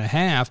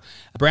 50.5.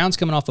 Browns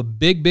coming off a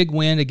big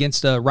win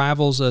against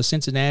rivals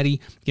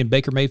Cincinnati. Again,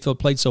 Baker Mayfield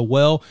played so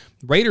well.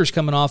 Raiders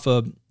coming off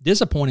a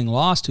disappointing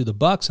loss to the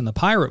Bucs in the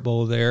Pirate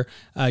Bowl there.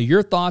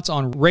 Your thoughts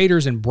on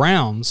Raiders and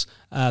Browns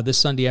this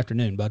Sunday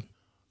afternoon, Bud?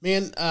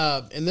 Man,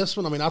 in this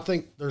one, I mean, I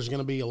think there's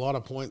going to be a lot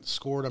of points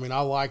scored. I mean, I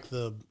like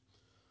the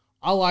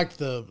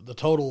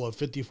total of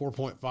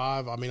 54.5.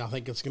 I mean, I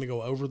think it's going to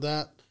go over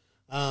that.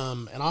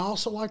 And I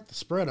also like the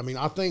spread. I mean,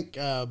 I think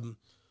the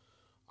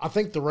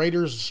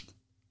Raiders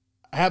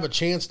have a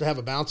chance to have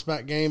a bounce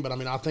back game, but I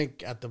mean, I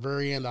think at the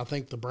very end, I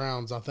think the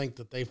Browns, I think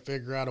that they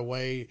figure out a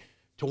way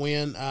to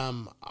win.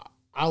 I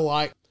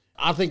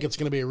think it's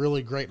going to be a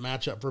really great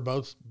matchup for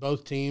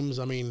both teams.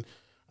 I mean,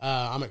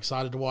 I'm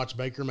excited to watch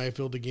Baker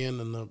Mayfield again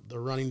and the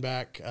running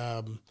back,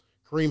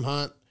 Kareem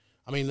Hunt.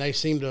 I mean, they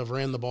seem to have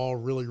ran the ball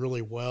really,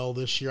 really well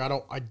this year.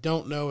 I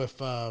don't know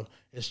if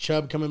is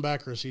Chubb coming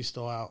back or is he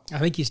still out? I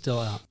think he's still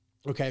out.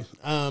 Okay.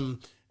 And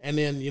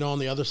then, on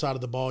the other side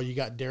of the ball, you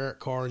got Derek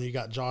Carr and you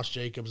got Josh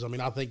Jacobs. I mean,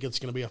 I think it's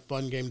going to be a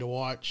fun game to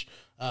watch.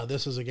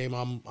 This is a game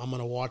I'm going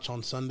to watch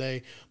on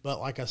Sunday.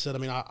 But like I said, I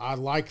mean, I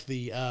like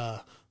the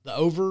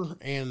over,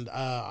 and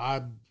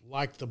I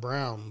like the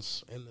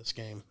Browns in this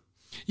game.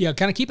 Yeah,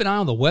 kind of keep an eye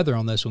on the weather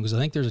on this one because I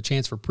think there's a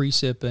chance for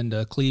precip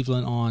in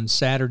Cleveland on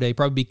Saturday.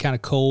 Probably be kind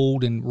of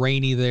cold and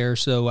rainy there,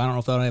 so I don't know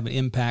if that'll have an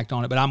impact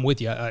on it. But I'm with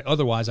you.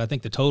 Otherwise, I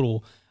think the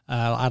total,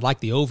 I'd like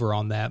the over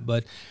on that.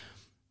 But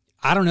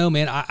I don't know,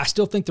 man. I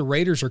still think the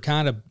Raiders are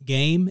kind of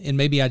game, and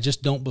maybe I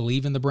just don't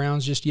believe in the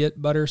Browns just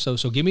yet, Butter. So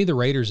give me the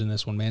Raiders in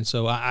this one, man.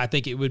 So I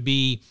think it would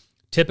be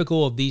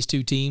typical of these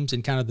two teams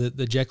and kind of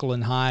the Jekyll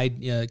and Hyde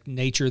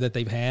nature that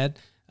they've had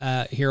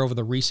here over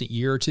the recent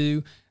year or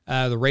two.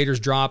 The Raiders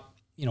dropped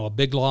a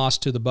big loss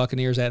to the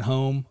Buccaneers at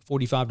home,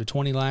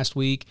 45-20 last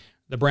week.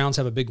 The Browns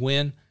have a big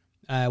win.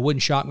 It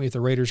wouldn't shock me if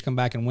the Raiders come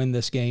back and win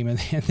this game, and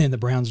then the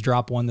Browns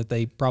drop one that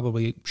they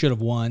probably should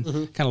have won,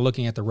 kind of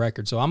looking at the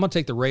record. So I'm going to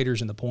take the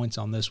Raiders and the points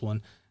on this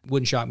one.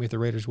 Wouldn't shock me if the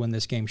Raiders win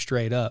this game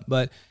straight up.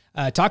 But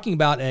talking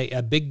about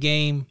a big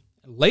game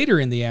later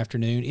in the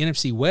afternoon,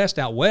 NFC West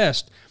out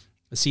west,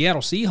 the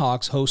Seattle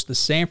Seahawks host the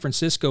San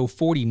Francisco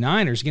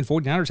 49ers. Again,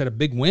 49ers had a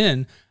big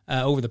win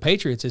over the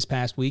Patriots this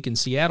past week, and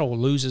Seattle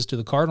loses to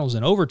the Cardinals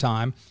in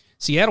overtime.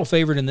 Seattle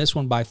favored in this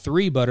one by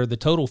 3, Butter, the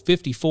total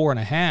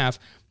 54.5.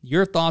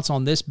 Your thoughts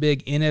on this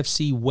big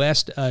NFC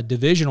West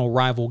divisional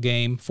rival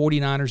game,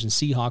 49ers and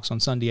Seahawks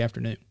on Sunday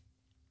afternoon?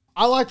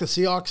 I like the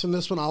Seahawks in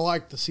this one. I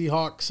like the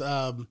Seahawks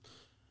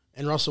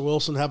and Russell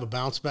Wilson have a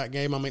bounce-back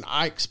game. I mean,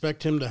 I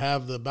expect him to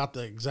have about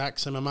the exact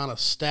same amount of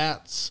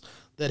stats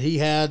that he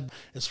had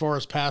as far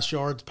as pass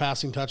yards,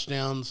 passing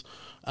touchdowns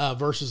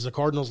versus the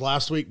Cardinals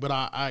last week. But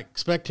I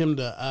expect him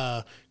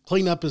to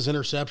clean up his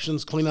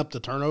interceptions, clean up the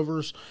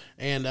turnovers,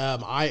 and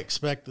I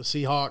expect the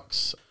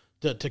Seahawks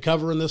to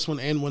cover in this one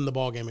and win the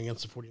ball game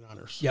against the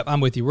 49ers. Yep,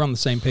 I'm with you. We're on the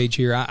same page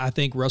here. I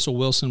think Russell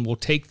Wilson will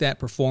take that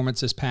performance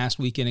this past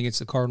weekend against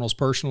the Cardinals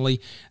personally,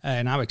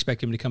 and I would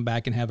expect him to come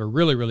back and have a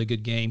really, really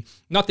good game.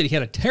 Not that he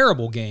had a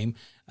terrible game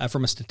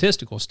from a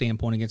statistical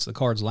standpoint against the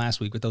Cards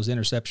last week, but those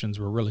interceptions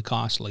were really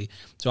costly.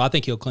 So I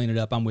think he'll clean it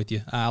up. I'm with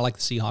you. I like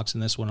the Seahawks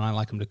in this one, and I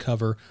like them to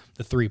cover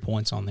the 3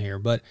 points on there.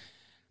 But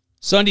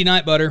Sunday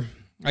night, Butter,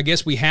 I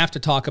guess we have to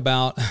talk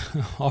about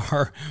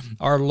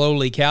our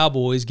lowly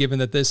Cowboys, given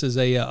that this is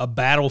a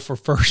battle for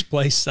first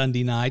place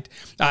Sunday night.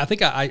 I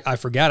think I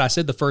forgot. I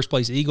said the first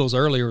place Eagles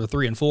earlier were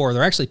 3-4.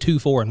 They're actually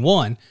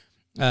 2-4-1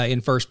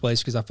 in first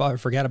place because I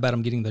forgot about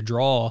them getting the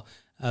draw,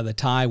 the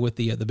tie with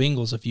the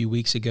Bengals a few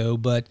weeks ago.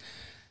 But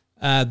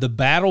the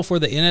battle for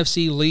the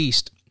NFC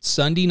least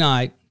Sunday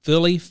night.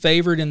 Philly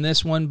favored in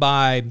this one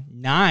by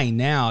 9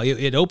 now.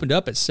 It opened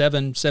up at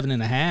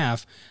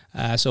 7.5.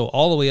 So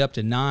all the way up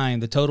to 9.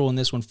 The total in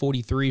this one,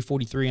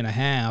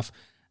 43.5.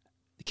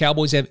 The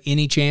Cowboys have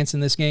any chance in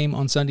this game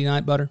on Sunday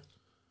night, Butter?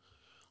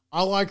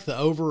 I like the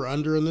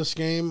over-under in this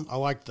game. I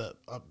like the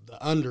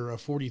under of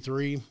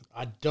 43.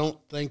 I don't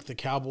think the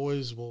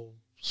Cowboys will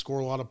score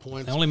a lot of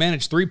points. They only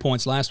managed 3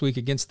 points last week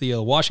against the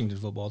Washington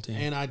football team.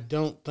 And I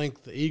don't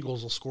think the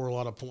Eagles will score a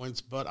lot of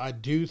points, but I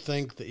do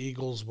think the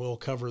Eagles will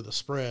cover the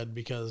spread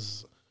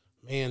because,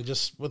 man,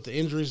 just with the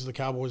injuries the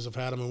Cowboys have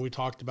had, I mean, we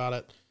talked about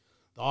it,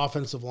 the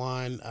offensive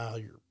line,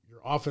 your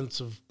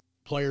offensive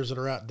players that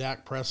are out,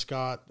 Dak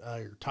Prescott,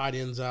 your tight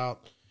ends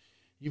out.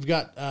 You've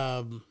got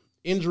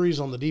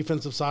injuries on the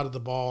defensive side of the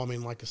ball. I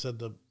mean, like I said,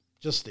 the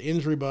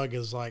injury bug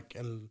is like,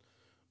 and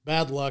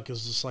bad luck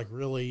is just like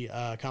really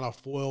kind of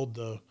foiled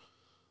the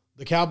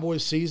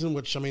Cowboys season,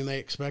 which, I mean, they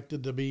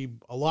expected to be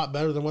a lot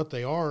better than what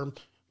they are.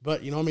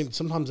 But, you know, I mean,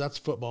 sometimes that's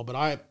football.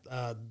 But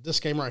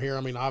this game right here,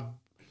 I mean,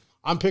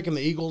 I'm picking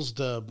the Eagles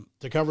to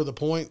cover the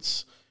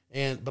points.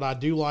 But I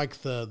do like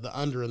the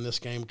under in this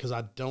game because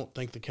I don't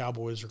think the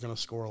Cowboys are going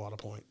to score a lot of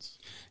points.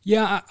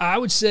 Yeah, I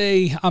would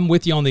say I'm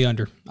with you on the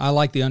under. I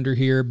like the under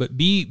here, but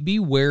be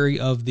wary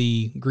of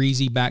the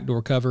greasy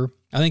backdoor cover.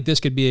 I think this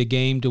could be a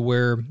game to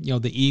where, you know,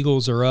 the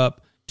Eagles are up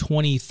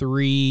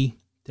 23-10,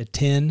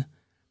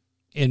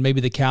 and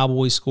maybe the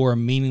Cowboys score a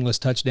meaningless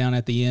touchdown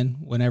at the end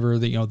whenever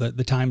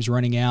the time's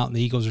running out and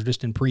the Eagles are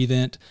just in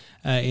prevent.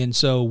 And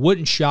so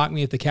wouldn't shock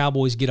me if the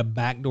Cowboys get a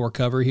backdoor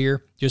cover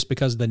here just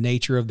because of the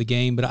nature of the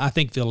game. But I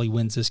think Philly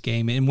wins this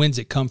game and wins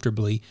it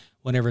comfortably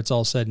whenever it's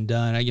all said and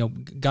done.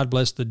 God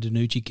bless the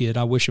DiNucci kid.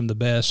 I wish him the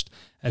best.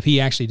 If he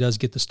actually does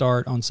get the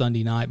start on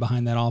Sunday night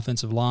behind that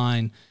offensive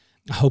line,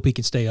 I hope he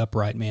can stay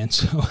upright, man.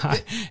 So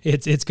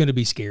it's going to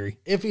be scary.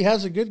 If he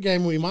has a good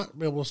game, we might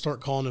be able to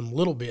start calling him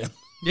Little Ben.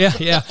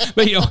 Yeah.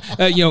 But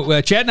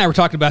Chad and I were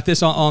talking about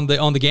this on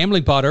the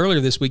gambling pod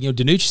earlier this week.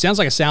 DiNucci sounds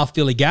like a South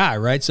Philly guy,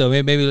 right? So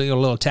maybe a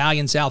little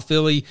Italian South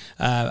Philly.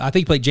 I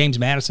think he played James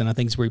Madison. I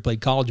think is where he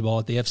played college ball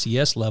at the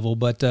FCS level.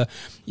 But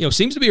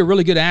seems to be a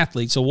really good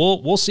athlete. So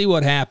we'll see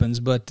what happens.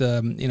 But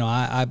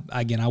I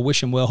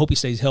wish him well. Hope he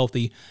stays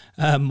healthy.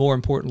 More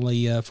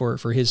importantly,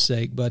 for his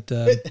sake. But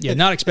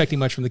not expecting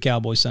much from the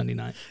Cowboys Sunday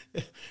night.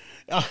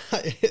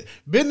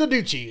 Ben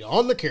DiNucci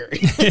on the carry.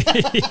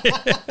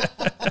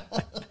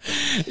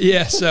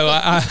 Yeah, so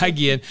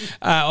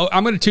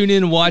I'm going to tune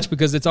in and watch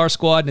because it's our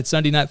squad and it's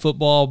Sunday Night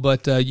Football.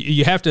 But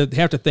you have to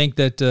think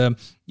that the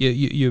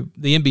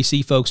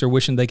NBC folks are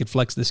wishing they could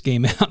flex this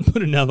game out and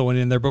put another one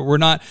in there. But we're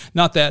not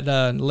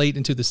that late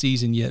into the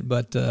season yet.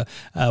 But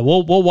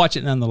we'll watch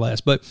it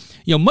nonetheless. But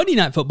Monday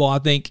Night Football, I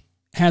think,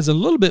 has a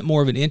little bit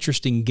more of an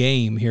interesting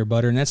game here,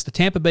 Butter, and that's the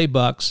Tampa Bay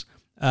Bucks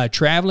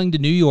traveling to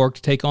New York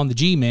to take on the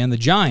G-Man, the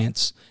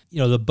Giants.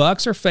 The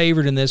Bucks are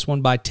favored in this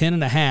one by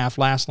 10.5.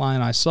 Last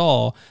line I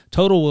saw,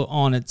 total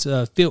on it's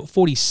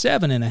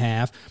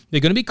 47.5.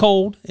 They're going to be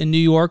cold in New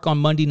York on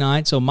Monday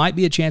night, so might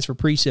be a chance for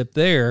precip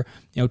there.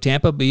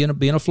 Tampa being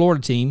a Florida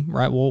team,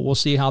 right? We'll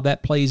see how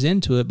that plays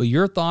into it. But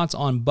your thoughts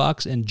on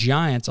Bucks and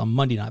Giants on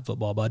Monday Night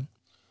Football, bud?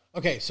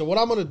 Okay, so what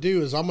I'm going to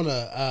do is I'm going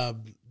to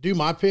do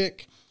my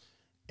pick,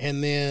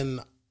 and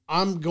then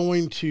I'm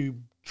going to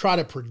try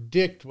to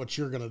predict what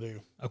you're going to do.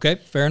 Okay,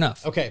 fair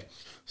enough. Okay,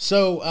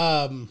 so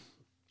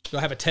do I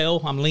have a tell?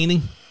 I'm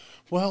leaning.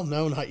 Well,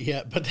 no, not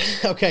yet. But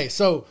okay,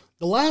 so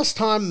the last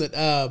time that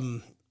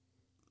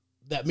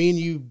that me and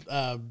you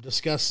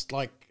discussed,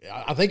 like,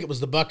 I think it was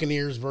the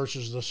Buccaneers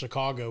versus the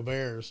Chicago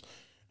Bears,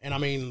 and I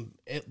mean,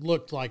 it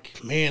looked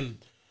like, man,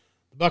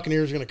 the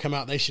Buccaneers are going to come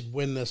out. They should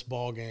win this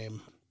ball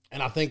game,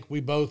 and I think we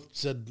both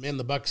said, man,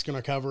 the Bucs going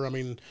to cover. I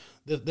mean,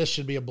 this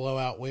should be a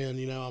blowout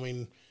win. I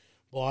mean.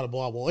 Blah,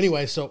 blah, blah.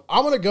 Anyway, so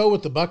I'm going to go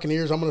with the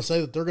Buccaneers. I'm going to say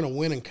that they're going to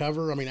win and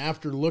cover. I mean,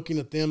 after looking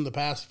at them the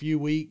past few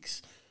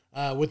weeks,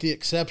 with the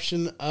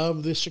exception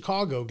of the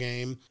Chicago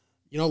game,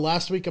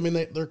 last week, I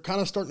mean, they're kind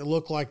of starting to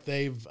look like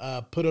they've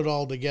put it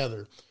all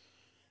together.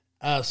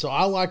 So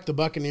I like the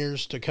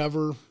Buccaneers to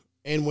cover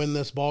and win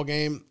this ball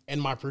game.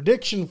 And my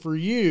prediction for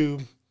you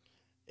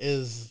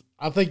is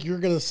I think you're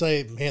going to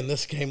say, man,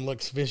 this game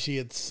looks fishy.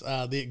 It's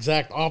the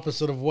exact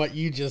opposite of what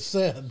you just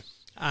said.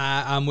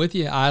 I'm with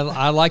you.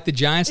 I like the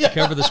Giants to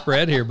cover the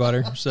spread here,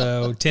 Butter.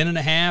 So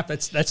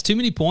 10.5. That's too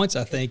many points.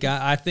 I think.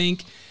 I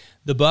think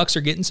the Bucs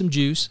are getting some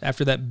juice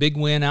after that big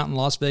win out in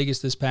Las Vegas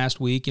this past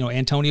week.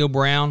 Antonio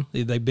Brown.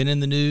 They've been in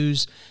the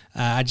news.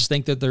 I just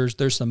think that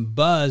there's some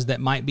buzz that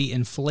might be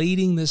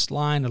inflating this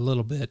line a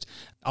little bit.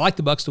 I like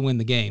the Bucs to win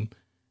the game.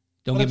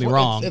 Don't get me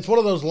wrong. It's one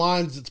of those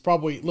lines that's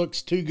probably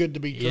looks too good to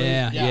be true.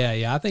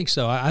 Yeah. I think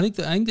so. I think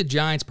the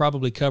Giants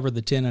probably cover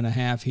the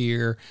 10.5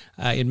 here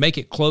and make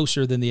it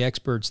closer than the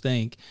experts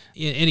think.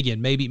 And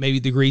again, maybe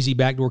the greasy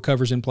backdoor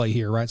covers in play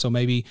here, right? So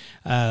maybe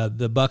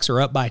the Bucs are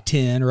up by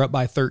 10 or up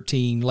by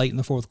 13 late in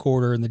the fourth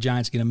quarter, and the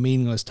Giants get a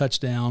meaningless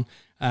touchdown.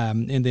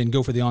 And then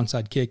go for the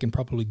onside kick and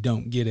probably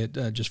don't get it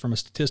just from a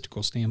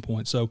statistical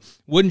standpoint. So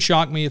wouldn't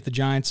shock me if the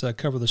Giants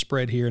cover the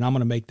spread here, and I'm going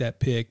to make that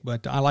pick.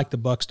 But I like the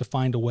Bucs to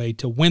find a way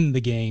to win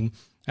the game.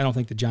 I don't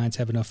think the Giants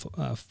have enough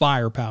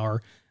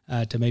firepower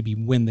to maybe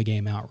win the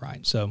game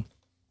outright. So,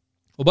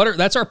 well, Butter,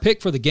 that's our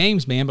pick for the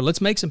games, man. But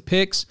let's make some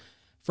picks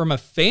from a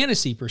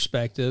fantasy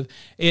perspective.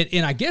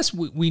 And I guess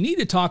we need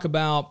to talk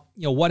about,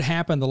 what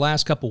happened the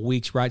last couple of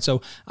weeks, right?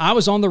 So I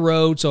was on the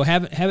road, so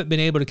haven't been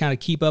able to kind of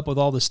keep up with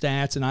all the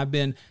stats, and I've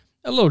been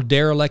a little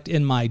derelict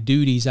in my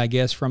duties, I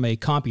guess, from a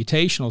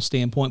computational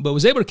standpoint, but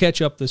was able to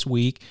catch up this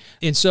week.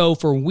 And so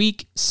for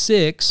week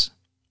 6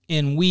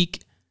 and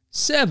week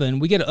 7,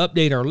 we get to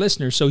update our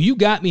listeners. So you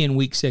got me in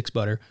week 6,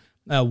 Butter.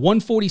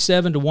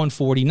 147 to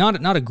 140,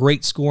 not a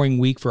great scoring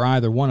week for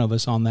either one of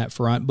us on that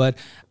front. But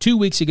 2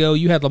 weeks ago,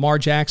 you had Lamar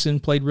Jackson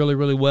played really,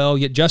 really well.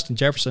 Yet Justin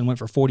Jefferson went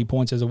for 40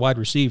 points as a wide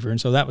receiver,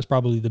 and so that was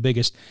probably the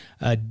biggest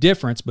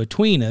difference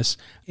between us.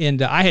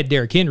 And I had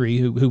Derrick Henry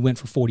who went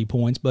for 40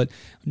 points, but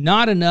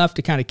not enough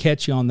to kind of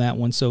catch you on that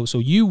one. So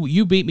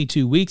you beat me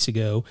 2 weeks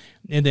ago,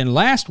 and then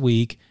last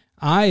week.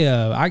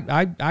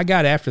 I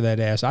got after that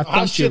ass. I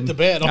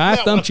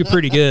thumped you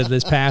pretty good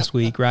this past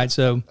week, right?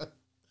 So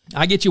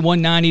I get you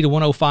 190 to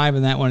 105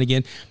 in that one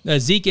again.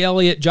 Zeke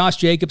Elliott, Josh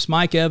Jacobs,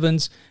 Mike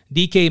Evans,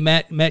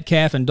 DK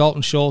Metcalf, and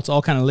Dalton Schultz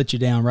all kind of let you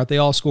down, right? They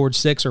all scored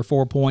 6 or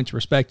 4 points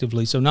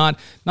respectively, so not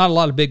a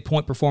lot of big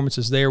point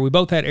performances there. We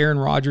both had Aaron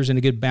Rodgers in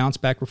a good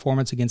bounce-back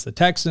performance against the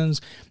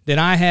Texans. Then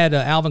I had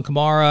Alvin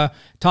Kamara,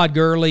 Todd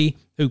Gurley,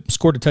 who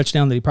scored a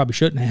touchdown that he probably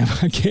shouldn't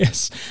have, I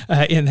guess,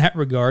 in that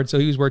regard. So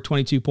he was worth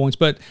 22 points.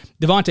 But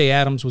Devontae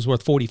Adams was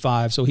worth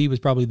 45, so he was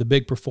probably the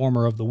big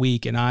performer of the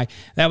week. And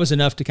that was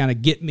enough to kind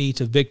of get me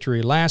to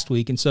victory last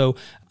week. And so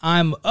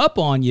I'm up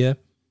on you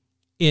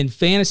in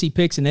fantasy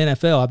picks in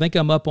NFL. I think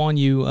I'm up on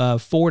you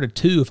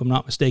 4-2, if I'm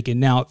not mistaken.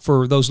 Now,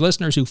 for those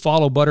listeners who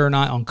follow Butter and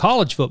I on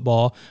college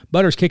football,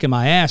 Butter's kicking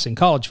my ass in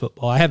college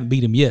football. I haven't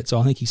beat him yet, so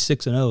I think he's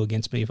 6-0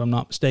 against me, if I'm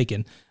not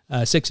mistaken.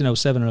 6-0,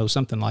 7-0,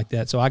 something like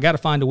that. So I got to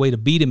find a way to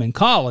beat him in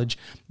college,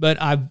 but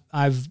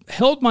I've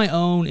held my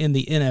own in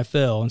the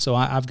NFL, and so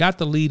I've got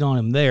the lead on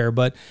him there.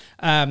 But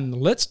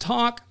let's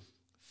talk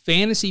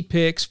fantasy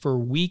picks for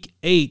week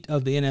 8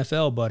 of the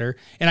NFL, Butter.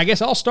 And I guess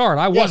I'll start.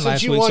 I won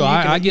last week, so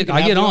I get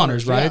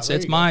honors, right?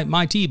 It's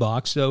my tee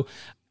box. So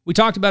we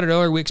talked about it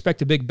earlier. We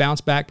expect a big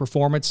bounce back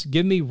performance.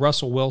 Give me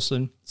Russell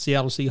Wilson,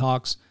 Seattle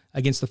Seahawks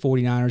against the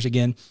 49ers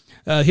again.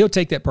 He'll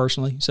take that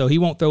personally, so he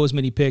won't throw as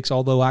many picks,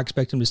 although I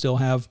expect him to still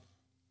have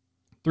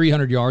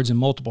 300 yards and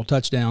multiple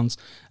touchdowns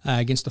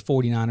against the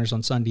 49ers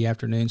on Sunday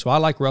afternoon. So I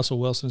like Russell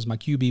Wilson as my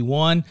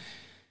QB1.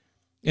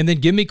 And then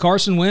give me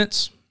Carson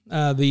Wentz,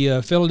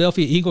 the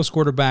Philadelphia Eagles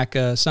quarterback,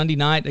 Sunday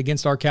night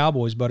against our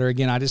Cowboys. But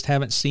again, I just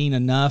haven't seen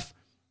enough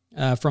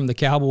from the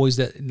Cowboys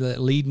that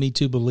lead me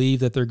to believe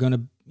that they're going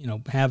to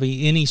have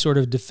any sort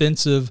of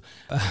defensive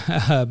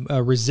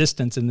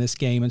resistance in this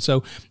game. And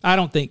so I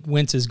don't think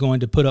Wentz is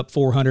going to put up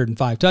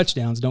 405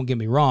 touchdowns, don't get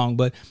me wrong,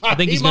 but I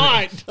think he's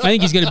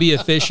going to be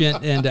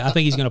efficient, and I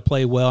think he's going to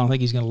play well. I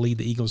think he's going to lead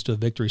the Eagles to a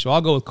victory. So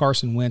I'll go with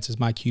Carson Wentz as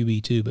my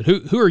QB2. But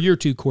who are your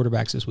 2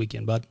 quarterbacks this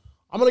weekend, bud?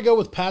 I'm going to go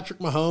with Patrick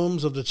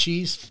Mahomes of the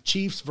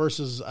Chiefs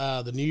versus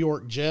the New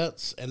York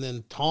Jets, and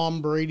then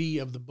Tom Brady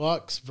of the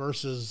Bucs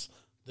versus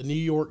the New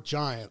York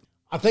Giants.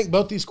 I think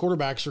both these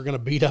quarterbacks are going to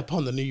beat up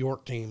on the New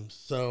York teams.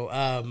 So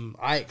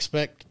I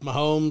expect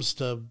Mahomes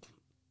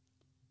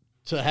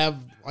to have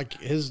like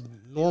his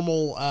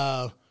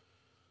normal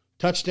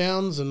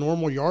touchdowns and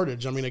normal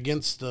yardage. I mean,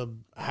 against the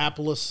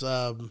hapless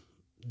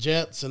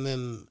Jets, and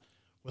then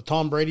with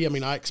Tom Brady, I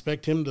mean, I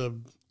expect him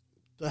to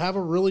have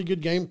a really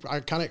good game.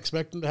 I kind of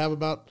expect him to have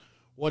about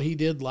what he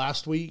did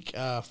last week,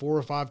 4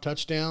 or 5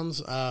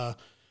 touchdowns.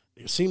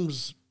 It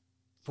seems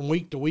from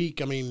week to week,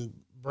 I mean,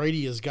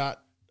 Brady has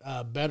got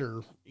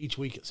better each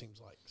week, it seems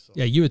like. So.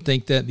 Yeah, you would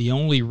think that the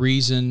only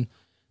reason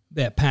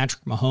that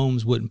Patrick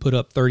Mahomes wouldn't put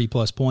up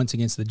 30-plus points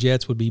against the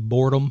Jets would be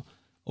boredom,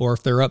 or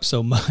if they're up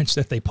so much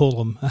that they pull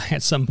them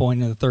at some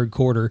point in the third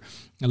quarter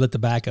and let the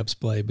backups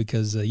play,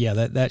 because,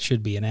 that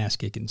should be an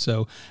ass-kicking.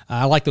 So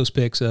I like those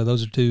picks.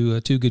 Those are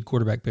two good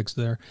quarterback picks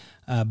there,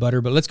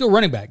 Butter. But let's go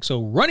running back.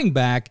 So running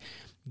back,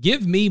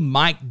 give me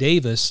Mike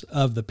Davis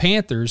of the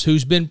Panthers,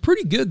 who's been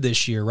pretty good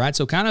this year, right?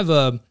 So kind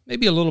of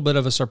maybe a little bit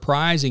of a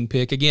surprising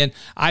pick. Again,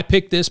 I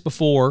picked this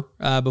before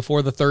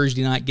the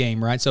Thursday night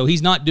game, right? So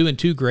he's not doing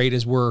too great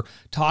as we're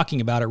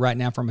talking about it right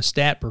now from a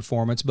stat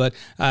performance, but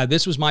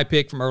this was my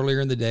pick from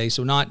earlier in the day,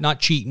 so not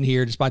cheating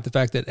here, despite the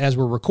fact that as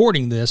we're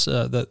recording this,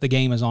 the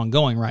game is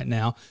ongoing right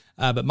now.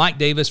 But Mike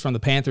Davis from the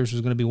Panthers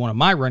was going to be one of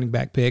my running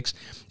back picks.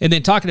 And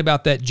then talking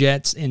about that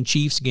Jets and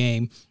Chiefs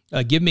game,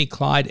 give me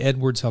Clyde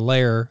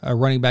Edwards-Helaire, a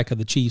running back of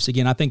the Chiefs.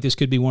 Again, I think this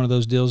could be one of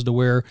those deals to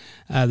where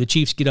the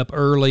Chiefs get up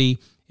early,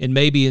 and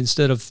maybe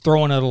instead of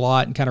throwing it a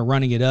lot and kind of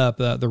running it up,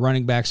 the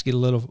running backs get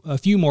a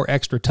few more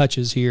extra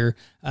touches here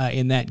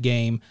in that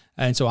game.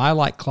 And so I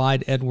like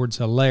Clyde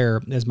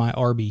Edwards-Helaire as my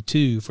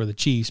RB2 for the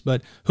Chiefs.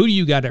 But who do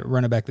you got at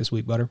running back this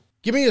week, Butter?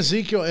 Give me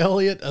Ezekiel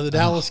Elliott of the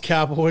Dallas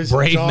Cowboys.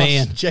 Brave and Josh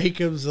man.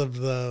 Jacobs of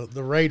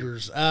the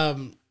Raiders.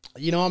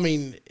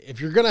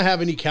 If you're going to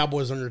have any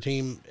Cowboys on your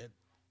team, it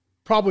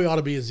probably ought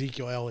to be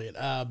Ezekiel Elliott.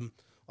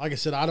 Like I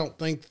said, I don't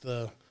think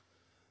the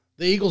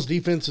Eagles'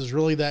 defense is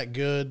really that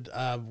good.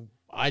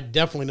 I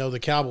definitely know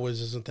the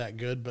Cowboys isn't that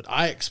good, but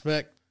I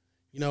expect,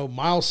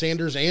 Miles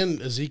Sanders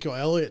and Ezekiel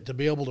Elliott to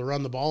be able to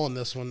run the ball in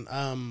this one.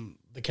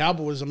 The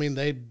Cowboys,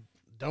 they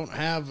don't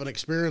have an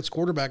experienced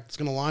quarterback that's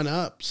going to line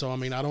up. So,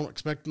 I don't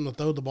expect them to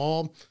throw the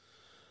ball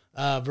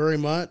very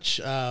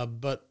much.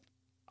 But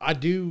I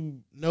do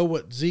know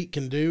what Zeke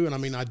can do,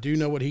 and I do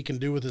know what he can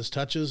do with his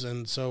touches.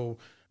 And so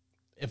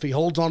if he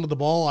holds onto the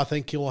ball, I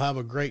think he'll have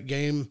a great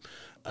game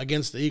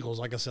against the Eagles.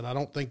 Like I said, I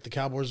don't think the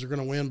Cowboys are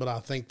going to win, but I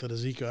think that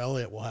Ezekiel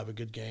Elliott will have a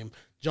good game.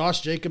 Josh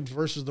Jacobs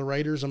versus the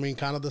Raiders,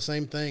 kind of the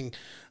same thing.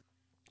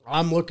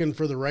 I'm looking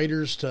for the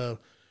Raiders to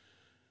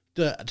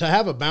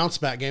have a bounce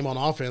back game on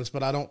offense,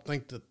 but I don't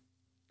think that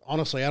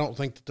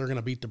they're going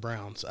to beat the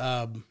Browns.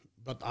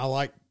 But I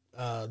like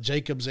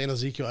Jacobs and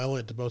Ezekiel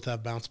Elliott to both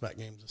have bounce back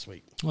games this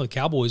week. Well, the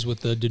Cowboys with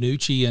the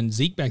DiNucci and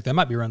Zeke back, that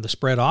might be around the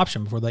spread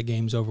option before that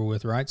game's over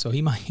with, right? So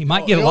he might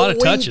get a lot of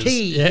touches.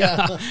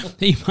 Yeah.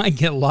 He might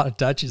get a lot of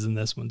touches in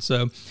this one.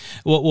 So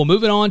we'll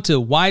move it on to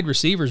wide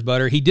receivers,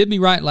 Butter. He did me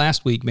right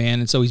last week, man,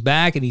 and so he's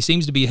back and he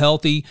seems to be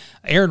healthy.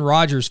 Aaron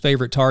Rodgers'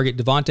 favorite target,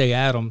 Devontae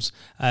Adams,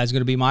 is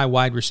going to be my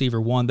wide receiver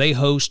one. They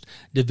host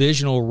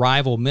divisional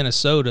rival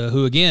Minnesota,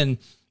 who again,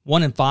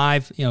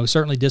 1-5,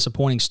 certainly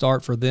disappointing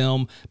start for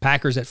them.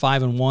 Packers at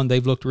 5-1,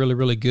 they've looked really,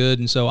 really good,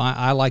 and so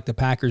I like the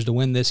Packers to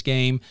win this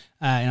game,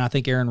 and I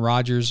think Aaron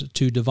Rodgers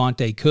to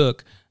Devontae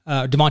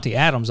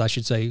Adams, I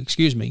should say,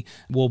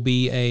 will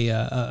be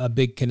a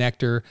big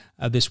connector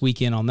this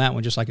weekend on that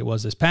one, just like it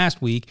was this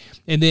past week.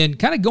 And then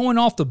kind of going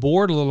off the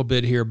board a little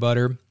bit here,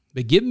 Butter,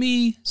 but give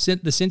me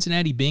the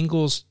Cincinnati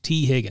Bengals,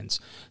 T.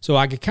 Higgins. So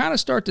I could kind of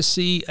start to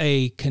see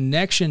a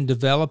connection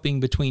developing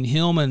between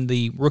him and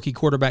the rookie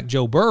quarterback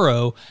Joe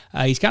Burrow.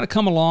 He's kind of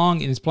come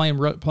along and is playing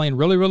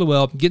really, really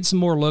well, getting some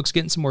more looks,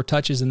 getting some more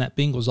touches in that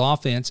Bengals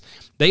offense.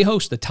 They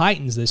host the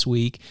Titans this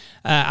week.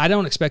 I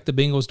don't expect the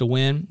Bengals to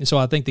win, and so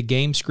I think the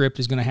game script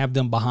is going to have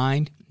them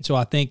behind. So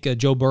I think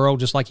Joe Burrow,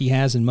 just like he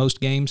has in most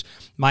games,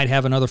 might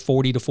have another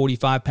 40 to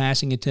 45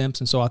 passing attempts,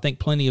 and so I think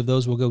plenty of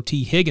those will go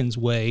T. Higgins'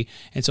 way.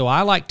 And so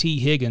I like T.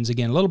 Higgins,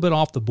 again, a little bit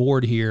off the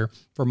board here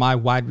for my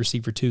wide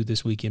receiver 2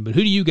 this weekend. But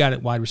who do you got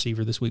at wide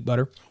receiver this week,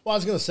 Butter? Well, I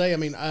was going to say,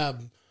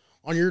 on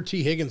your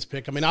T. Higgins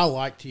pick, I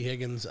like T.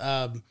 Higgins,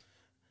 and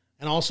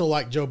I also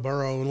like Joe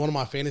Burrow. In one of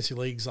my fantasy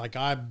leagues,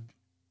 I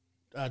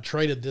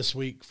traded this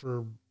week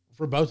for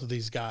both of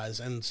these guys.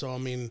 And so,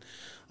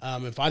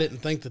 if I didn't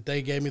think that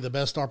they gave me the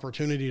best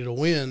opportunity to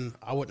win,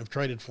 I wouldn't have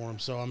traded for them.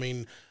 So,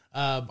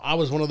 I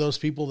was one of those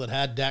people that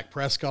had Dak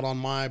Prescott on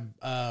my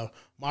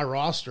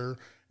roster.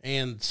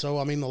 And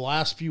so, the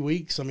last few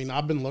weeks,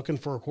 I've been looking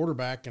for a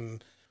quarterback,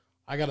 and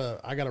I got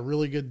a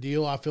really good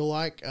deal, I feel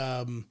like.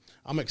 I'm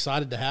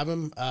excited to have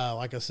him,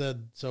 like I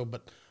said.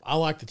 But I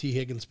like the T.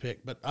 Higgins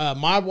pick. But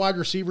my wide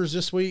receivers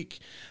this week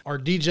are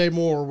DJ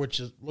Moore,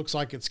 which looks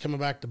like it's coming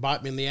back to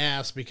bite me in the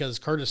ass because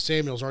Curtis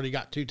Samuel's already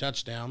got 2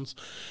 touchdowns.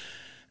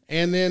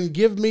 And then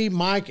give me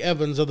Mike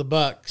Evans of the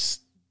Bucs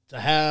to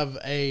have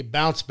a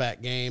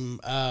bounce-back game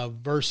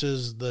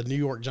versus the New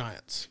York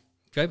Giants.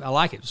 Okay, I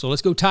like it. So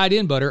let's go tight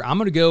end, Butter. I'm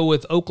going to go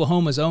with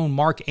Oklahoma's own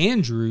Mark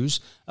Andrews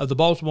of the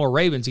Baltimore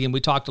Ravens. Again,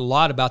 we talked a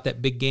lot about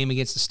that big game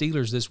against the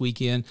Steelers this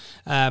weekend.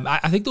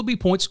 I think there'll be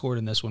points scored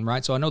in this one,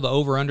 right? So I know the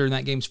over-under in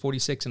that game is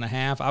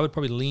 46.5. I would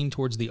probably lean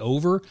towards the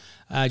over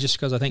just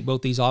because I think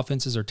both these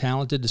offenses are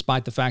talented,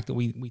 despite the fact that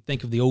we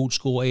think of the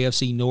old-school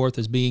AFC North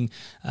as being,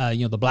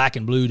 the black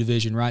and blue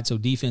division, right? So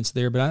defense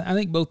there. But I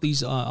think both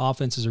these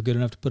offenses are good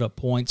enough to put up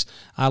points.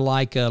 I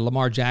like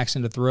Lamar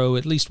Jackson to throw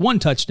at least one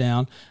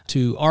touchdown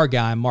to our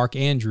guy, Mark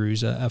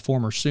Andrews, a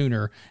former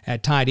Sooner,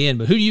 at tight end.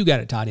 But who do you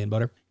got at tight end,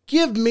 Butter?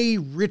 Give me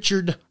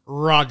Richard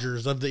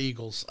Rodgers of the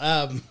Eagles.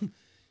 With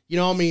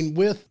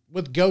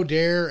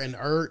Godare and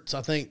Ertz,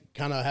 I think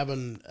kind of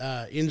having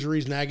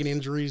nagging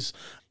injuries.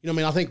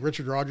 I think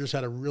Richard Rodgers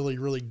had a really,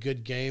 really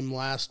good game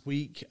last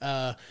week.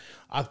 I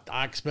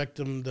expect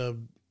him to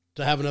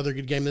to have another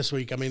good game this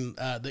week. I mean,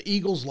 the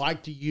Eagles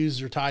like to use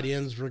their tight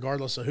ends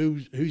regardless of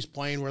who's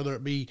playing, whether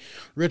it be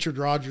Richard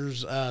Rodgers,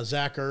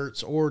 Zach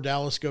Ertz, or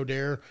Dallas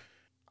Goedert.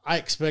 I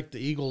expect the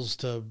Eagles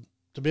to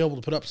be able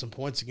to put up some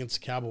points against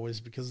the Cowboys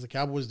because the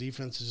Cowboys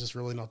defense is just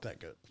really not that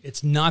good.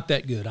 It's not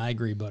that good. I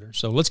agree, Butter.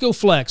 So let's go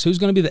flex. Who's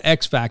going to be the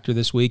X factor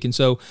this week? And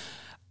so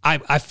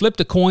I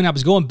flipped a coin. I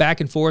was going back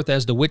and forth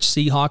as to which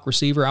Seahawk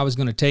receiver I was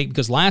going to take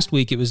because last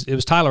week it was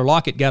Tyler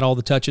Lockett got all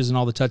the touches and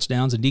all the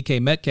touchdowns, and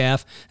DK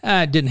Metcalf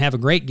didn't have a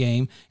great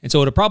game. And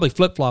so it'll probably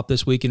flip-flop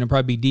this week, and it'll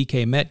probably be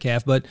DK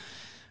Metcalf. But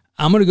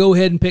I'm going to go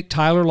ahead and pick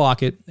Tyler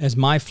Lockett as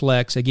my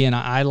flex. Again,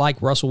 I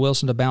like Russell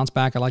Wilson to bounce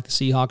back. I like the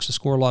Seahawks to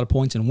score a lot of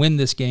points and win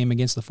this game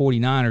against the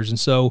 49ers. And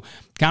so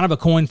kind of a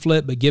coin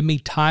flip, but give me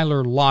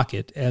Tyler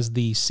Lockett as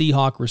the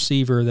Seahawk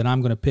receiver that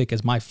I'm going to pick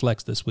as my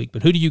flex this week.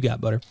 But who do you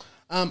got, Butter?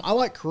 I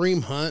like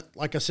Kareem Hunt.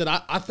 Like I said,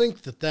 I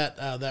think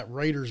that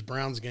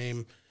Raiders-Browns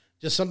game,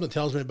 just something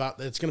tells me about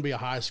that it's going to be a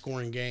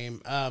high-scoring game.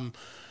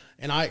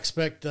 And I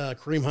expect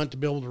Kareem Hunt to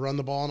be able to run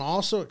the ball, and I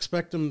also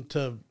expect him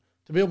to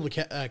be able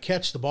to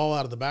catch the ball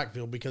out of the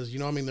backfield because,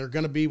 they're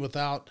going to be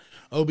without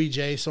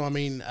OBJ. So,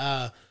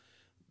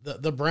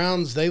 the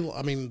Browns, they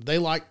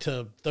like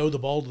to throw the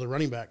ball to the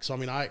running back. So,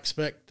 I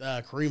expect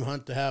Kareem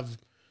Hunt to have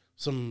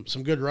some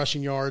good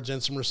rushing yards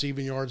and some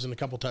receiving yards and a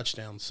couple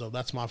touchdowns. So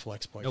that's my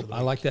flex play. Nope, I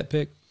like that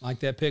pick.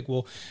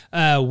 Well,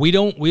 we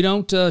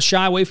don't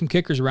shy away from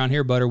kickers around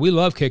here, Butter. We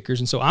love kickers,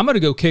 and so I'm going to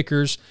go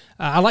kickers.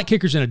 I like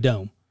kickers in a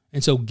dome.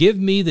 And so give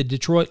me the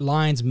Detroit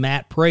Lions,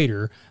 Matt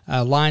Prater.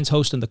 Lions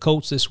hosting the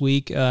Colts this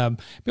week. Probably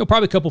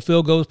a couple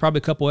field goals, probably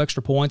a couple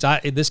extra points.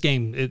 This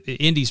game,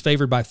 Indy's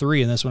favored by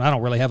 3 in this one. I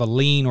don't really have a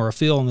lean or a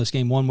feel in this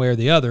game one way or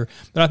the other,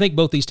 but I think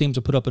both these teams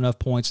will put up enough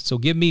points. So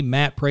give me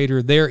Matt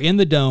Prater there in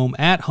the dome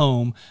at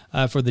home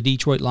for the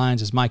Detroit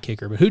Lions as my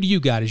kicker. But who do you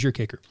got as your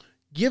kicker?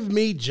 Give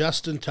me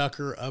Justin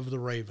Tucker of the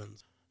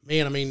Ravens.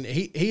 Man,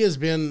 he has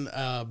been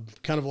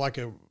kind of like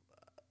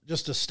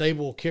just a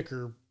stable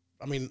kicker.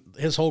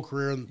 His whole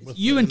career. With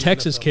you and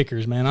Texas NFL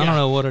kickers, man. I don't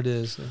know what it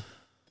is.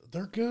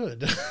 They're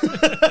good.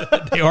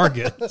 They are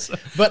good.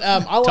 But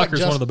I like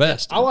Tucker's one of the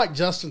best. I like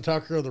Justin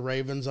Tucker of the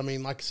Ravens.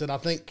 Like I said, I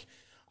think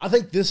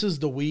this is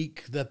the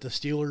week that the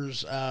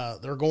Steelers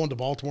they're going to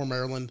Baltimore,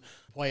 Maryland,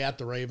 play at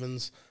the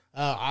Ravens.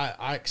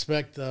 I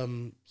expect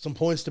some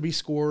points to be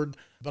scored,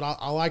 but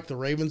I like the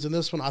Ravens in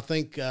this one. I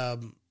think that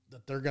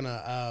they're going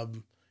to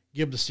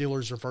give the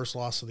Steelers their first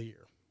loss of the year.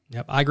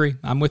 Yep, I agree.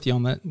 I'm with you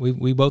on that.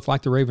 We both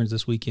like the Ravens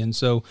this weekend.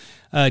 So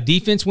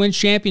defense wins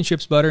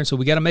championships, Butter, and so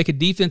we got to make a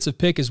defensive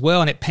pick as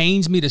well, and it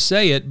pains me to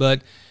say it,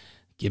 but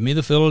give me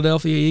the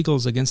Philadelphia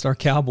Eagles against our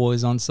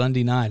Cowboys on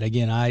Sunday night.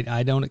 Again,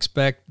 I don't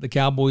expect the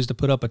Cowboys to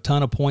put up a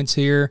ton of points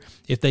here.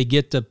 If they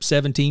get to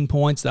 17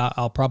 points,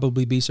 I'll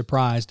probably be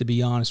surprised, to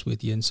be honest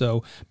with you. And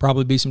so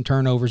probably be some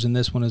turnovers in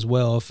this one as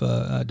well, if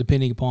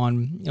depending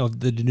upon if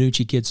the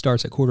DiNucci kid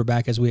starts at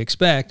quarterback as we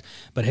expect.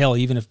 But hell,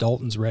 even if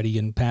Dalton's ready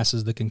and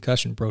passes the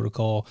concussion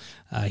protocol,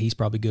 he's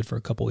probably good for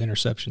a couple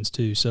interceptions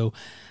too. So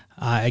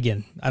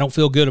again, I don't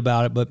feel good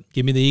about it, but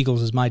give me the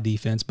Eagles as my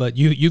defense. But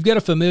you've got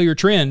a familiar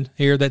trend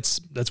here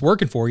that's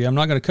working for you. I'm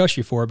not going to cuss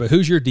you for it, but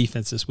who's your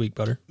defense this week,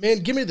 Butter? Man,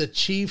 give me the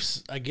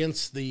Chiefs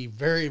against the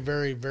very,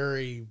 very,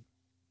 very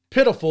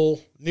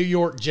pitiful New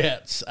York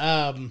Jets.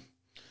 Man,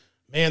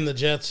 the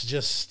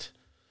Jets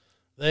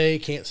they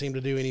can't seem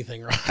to do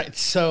anything right.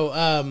 So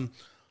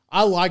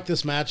I like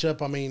this matchup.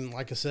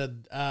 Like I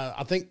said,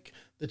 I think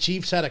the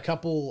Chiefs had a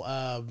couple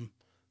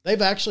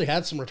they've actually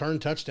had some return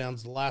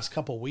touchdowns the last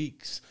couple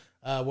weeks,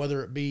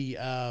 whether it be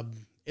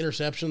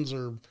interceptions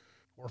or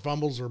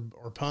fumbles or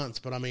punts.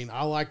 But,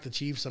 I like the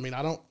Chiefs.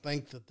 I don't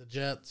think that the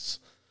Jets,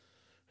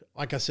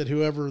 like I said,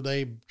 whoever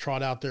they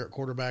trot out there at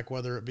quarterback,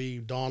 whether it be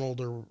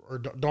Donald or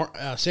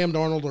Sam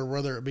Darnold or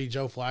whether it be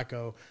Joe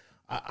Flacco,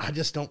 I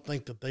just don't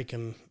think that they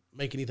can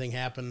make anything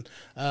happen.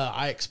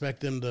 I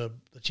expect the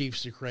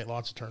Chiefs to create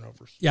lots of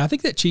turnovers. Yeah, I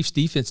think that Chiefs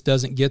defense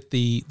doesn't get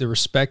the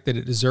respect that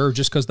it deserves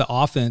just because that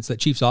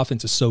Chiefs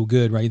offense is so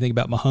good, right? You think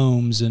about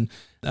Mahomes and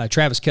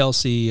Travis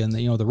Kelce and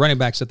the running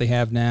backs that they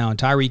have now and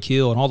Tyreek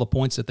Hill and all the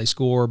points that they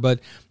score, but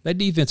that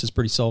defense is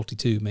pretty salty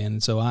too, man.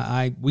 And so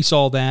we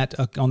saw that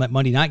on that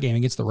Monday night game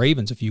against the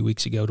Ravens a few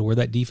weeks ago, to where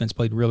that defense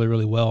played really,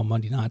 really well on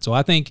Monday night. So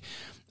I think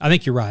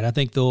you're right. I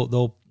think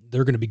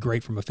they're going to be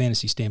great from a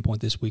fantasy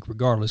standpoint this week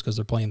regardless, because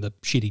they're playing the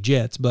shitty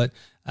Jets, but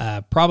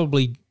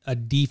probably a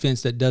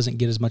defense that doesn't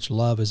get as much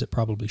love as it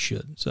probably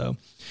should. So,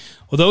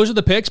 well, those are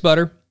the picks,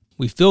 Butter.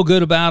 We feel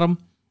good about them,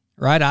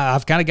 right?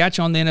 I've kind of got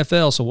you on the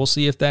NFL, so we'll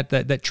see if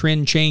that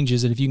trend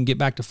changes and if you can get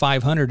back to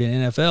 500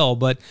 in NFL.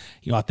 But,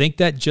 I think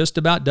that just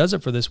about does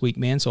it for this week,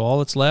 man. So all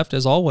that's left,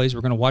 as always,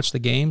 we're going to watch the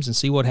games and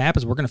see what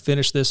happens. We're going to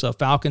finish this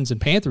Falcons and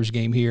Panthers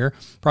game here,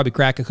 probably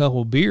crack a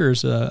couple of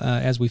beers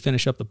as we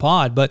finish up the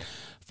pod. But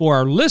for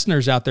our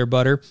listeners out there,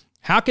 Butter,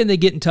 how can they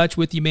get in touch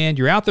with you, man?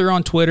 You're out there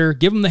on Twitter.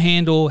 Give them the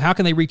handle. How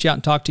can they reach out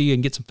and talk to you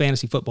and get some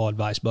fantasy football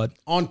advice, bud?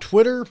 On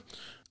Twitter,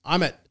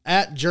 I'm at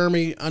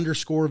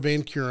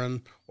Jeremy_Van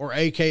Curen, or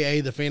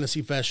AKA the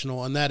Fantasy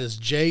Professional, and that is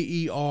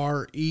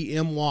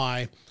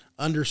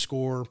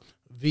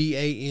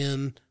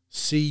JEREMY_VANCUREN.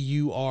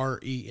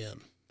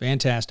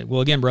 Fantastic.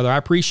 Well, again, brother, I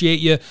appreciate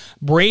you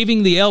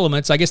braving the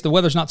elements. I guess the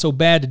weather's not so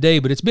bad today,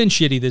 but it's been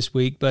shitty this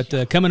week.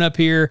 But coming up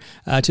here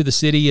to the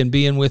city and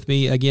being with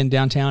me again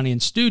downtown in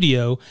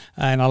studio,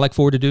 and I look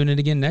forward to doing it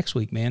again next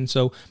week, man.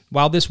 So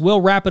while this will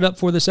wrap it up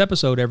for this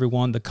episode,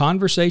 everyone, the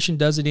conversation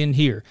doesn't end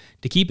here.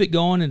 To keep it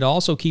going and to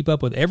also keep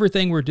up with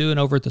everything we're doing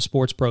over at the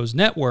Sports Pros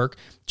Network,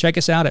 check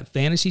us out at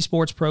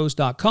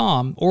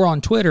fantasysportspros.com or on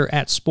Twitter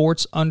at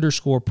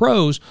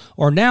sports_pros,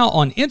 or now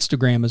on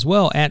Instagram as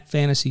well at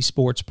Fantasy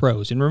Sports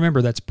Pros. And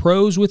remember, that's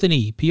pros with an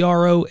E,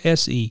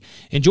 Prose.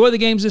 Enjoy the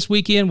games this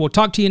weekend. We'll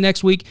talk to you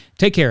next week.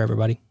 Take care,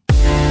 everybody.